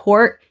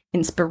 support,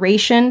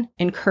 inspiration,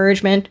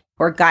 encouragement,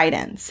 or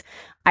guidance.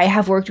 I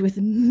have worked with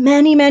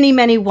many, many,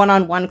 many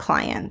one-on-one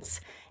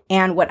clients.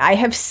 And what I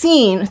have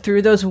seen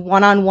through those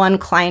one-on-one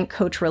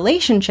client-coach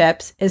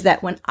relationships is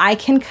that when I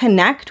can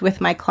connect with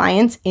my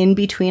clients in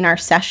between our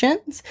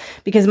sessions,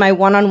 because my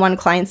one-on-one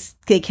clients,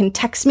 they can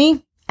text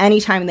me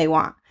anytime they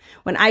want.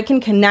 When I can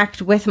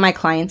connect with my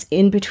clients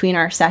in between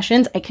our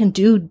sessions, I can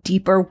do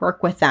deeper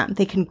work with them.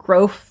 They can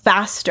grow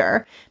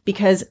faster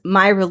because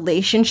my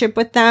relationship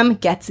with them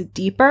gets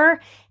deeper.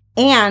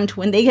 And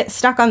when they get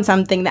stuck on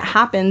something that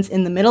happens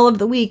in the middle of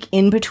the week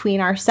in between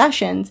our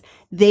sessions,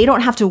 they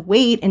don't have to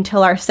wait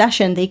until our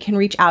session. They can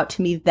reach out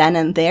to me then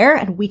and there,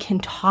 and we can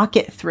talk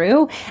it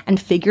through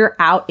and figure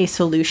out a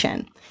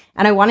solution.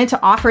 And I wanted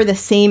to offer the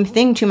same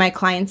thing to my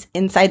clients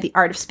inside the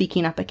Art of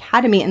Speaking Up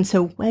Academy. And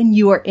so when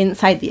you are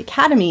inside the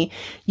Academy,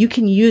 you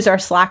can use our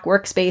Slack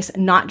workspace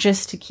not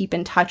just to keep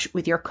in touch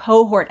with your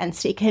cohort and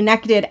stay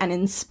connected and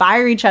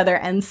inspire each other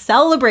and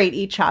celebrate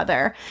each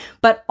other,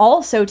 but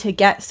also to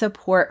get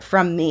support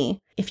from me.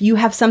 If you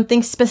have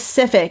something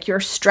specific, you're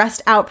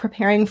stressed out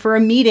preparing for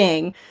a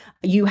meeting,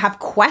 you have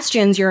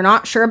questions, you're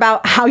not sure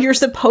about how you're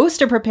supposed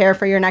to prepare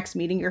for your next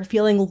meeting, you're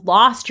feeling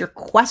lost, you're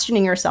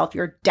questioning yourself,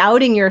 you're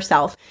doubting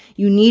yourself,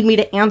 you need me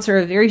to answer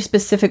a very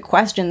specific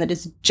question that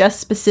is just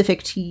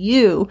specific to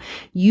you,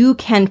 you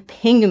can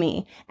ping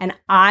me and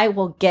I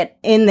will get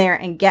in there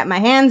and get my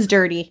hands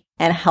dirty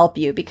and help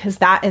you, because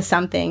that is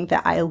something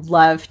that I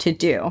love to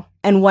do.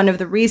 And one of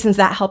the reasons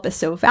that help is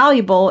so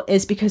valuable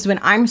is because when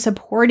I'm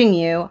supporting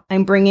you,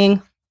 I'm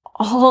bringing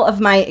all of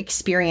my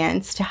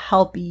experience to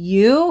help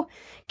you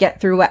get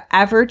through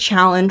whatever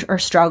challenge or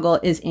struggle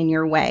is in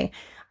your way.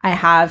 I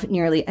have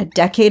nearly a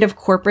decade of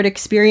corporate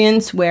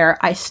experience where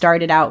I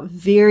started out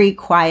very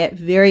quiet,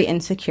 very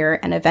insecure,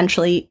 and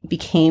eventually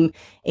became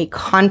a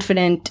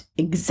confident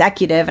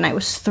executive, and I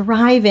was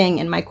thriving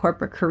in my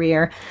corporate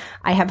career.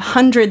 I have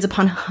hundreds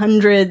upon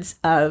hundreds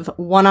of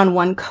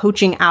one-on-one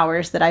coaching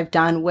hours that I've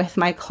done with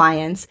my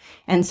clients,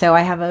 and so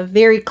I have a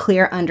very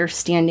clear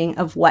understanding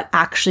of what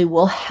actually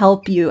will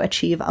help you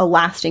achieve a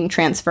lasting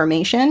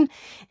transformation.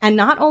 And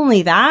not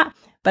only that,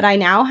 but I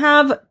now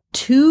have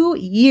 2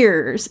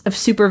 years of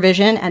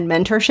supervision and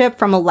mentorship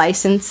from a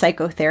licensed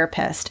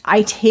psychotherapist.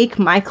 I take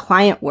my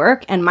client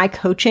work and my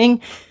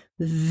coaching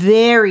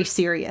very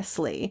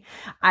seriously.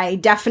 I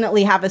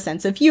definitely have a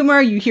sense of humor.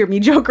 You hear me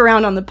joke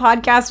around on the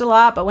podcast a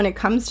lot, but when it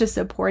comes to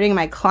supporting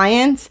my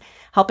clients,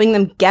 helping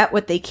them get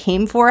what they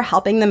came for,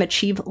 helping them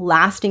achieve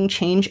lasting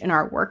change in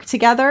our work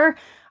together,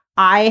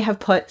 I have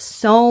put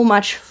so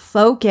much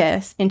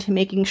focus into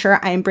making sure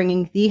I am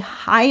bringing the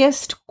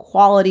highest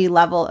quality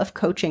level of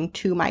coaching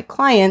to my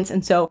clients.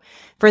 And so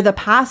for the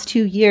past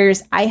 2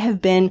 years, I have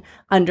been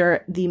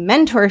under the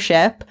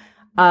mentorship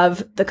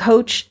of the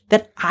coach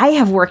that I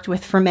have worked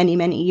with for many,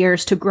 many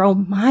years to grow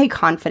my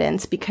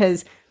confidence,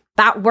 because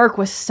that work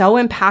was so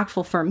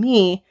impactful for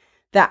me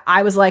that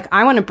I was like,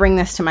 I want to bring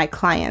this to my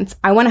clients.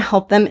 I want to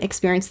help them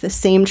experience the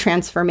same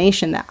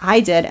transformation that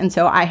I did. And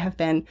so I have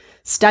been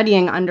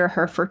studying under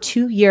her for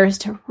 2 years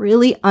to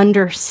really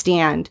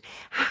understand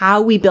how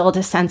we build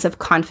a sense of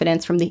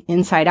confidence from the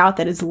inside out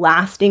that is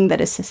lasting, that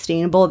is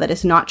sustainable, that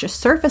is not just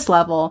surface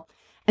level.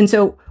 And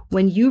so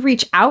when you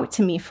reach out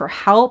to me for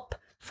help,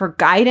 for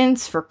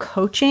guidance, for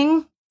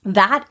coaching,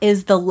 that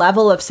is the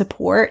level of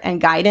support and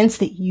guidance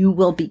that you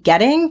will be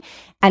getting.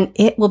 and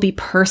it will be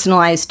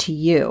personalized to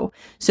you.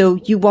 So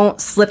you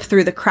won't slip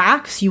through the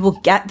cracks. You will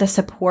get the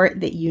support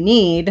that you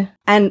need.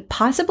 And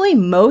possibly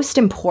most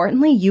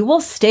importantly, you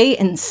will stay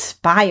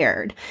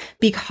inspired,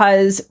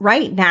 because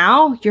right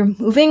now you're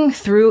moving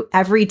through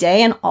every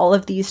day and all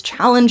of these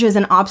challenges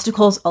and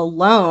obstacles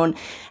alone.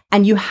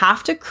 And you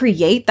have to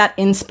create that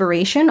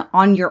inspiration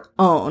on your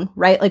own,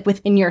 right? Like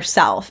within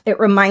yourself. It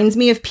reminds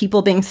me of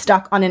people being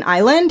stuck on an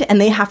island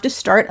and they have to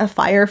start a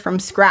fire from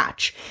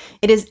scratch.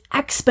 It is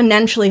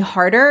exponentially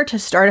harder to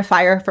start a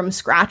fire from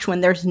scratch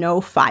when there's no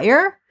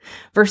fire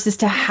versus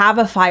to have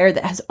a fire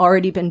that has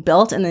already been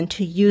built and then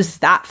to use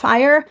that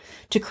fire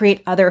to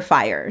create other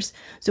fires.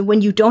 So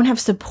when you don't have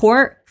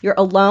support, you're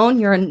alone,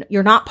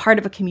 you're not part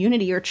of a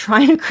community, you're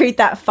trying to create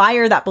that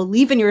fire, that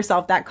belief in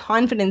yourself, that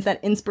confidence,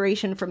 that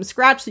inspiration from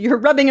scratch. So you're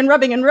rubbing and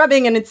rubbing and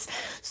rubbing, and it's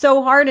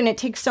so hard and it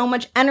takes so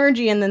much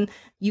energy, and then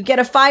you get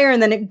a fire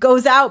and then it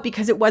goes out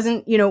because it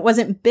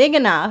wasn't big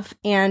enough.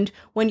 And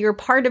when you're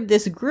part of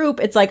this group,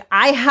 it's like,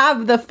 I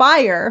have the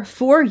fire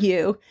for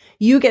you.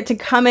 You get to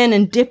come in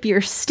and dip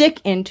your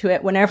stick into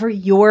it whenever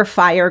your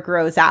fire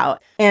grows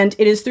out. And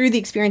it is through the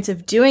experience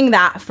of doing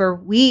that for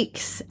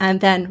weeks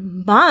and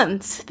then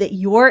months that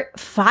your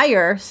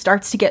fire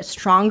starts to get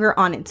stronger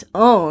on its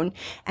own,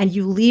 and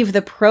you leave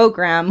the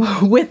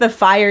program with a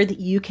fire that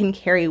you can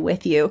carry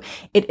with you.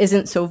 It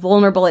isn't so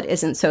vulnerable. It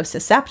isn't so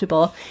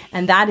susceptible.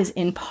 And that is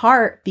in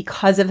part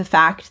because of the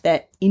fact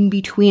that in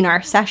between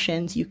our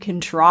sessions, you can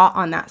draw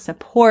on that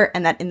support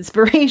and that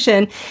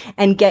inspiration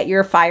and get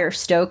your fire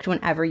stoked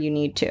whenever you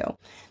need to.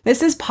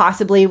 This is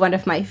possibly one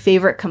of my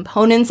favorite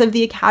components of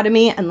the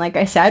Academy. And like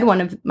I said,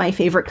 one of my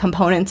favorite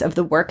components of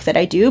the work that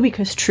I do,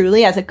 because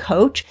truly as a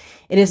coach,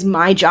 it is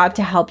my job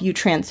to help you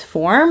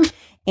transform.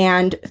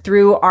 And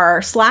through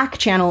our Slack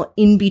channel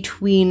in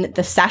between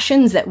the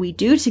sessions that we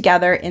do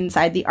together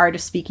inside the Art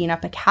of Speaking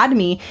Up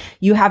Academy,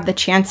 you have the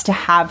chance to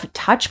have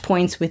touch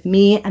points with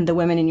me and the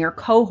women in your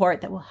cohort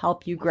that will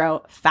help you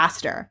grow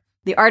faster.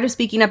 The Art of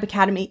Speaking Up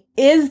Academy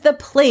is the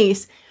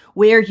place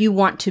where you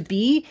want to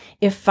be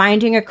if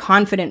finding a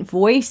confident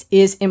voice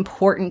is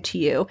important to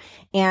you.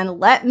 And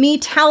let me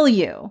tell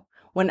you,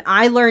 when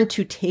I learned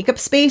to take up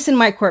space in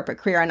my corporate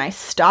career and I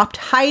stopped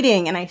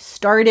hiding and I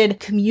started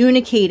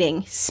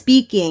communicating,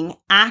 speaking,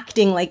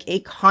 acting like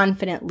a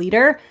confident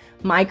leader,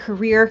 my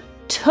career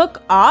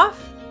took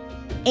off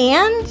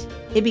and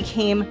it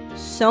became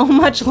so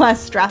much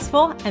less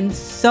stressful and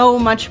so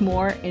much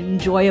more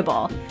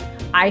enjoyable.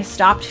 I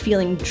stopped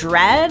feeling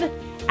dread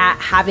at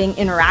having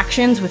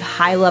interactions with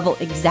high-level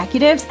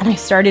executives, and I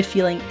started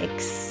feeling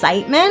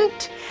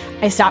excitement.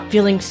 I stopped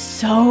feeling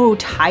so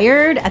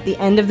tired at the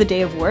end of the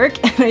day of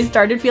work, and I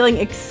started feeling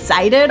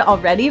excited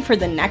already for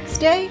the next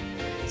day.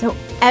 So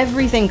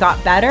everything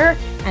got better,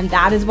 and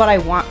that is what I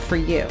want for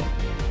you.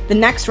 The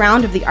next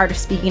round of the Art of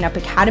Speaking Up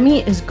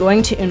Academy is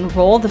going to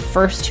enroll the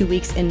first 2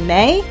 weeks in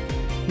May.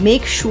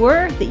 Make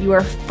sure that you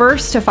are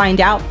first to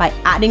find out by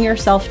adding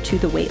yourself to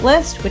the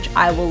waitlist, which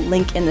I will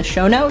link in the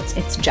show notes.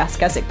 It's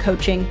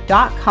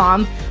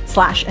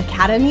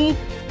jessgussettcoaching.com/academy.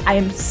 I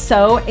am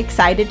so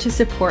excited to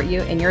support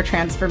you in your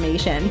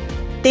transformation.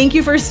 Thank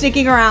you for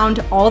sticking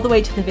around all the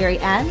way to the very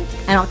end,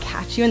 and I'll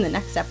catch you in the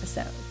next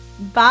episode.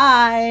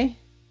 Bye.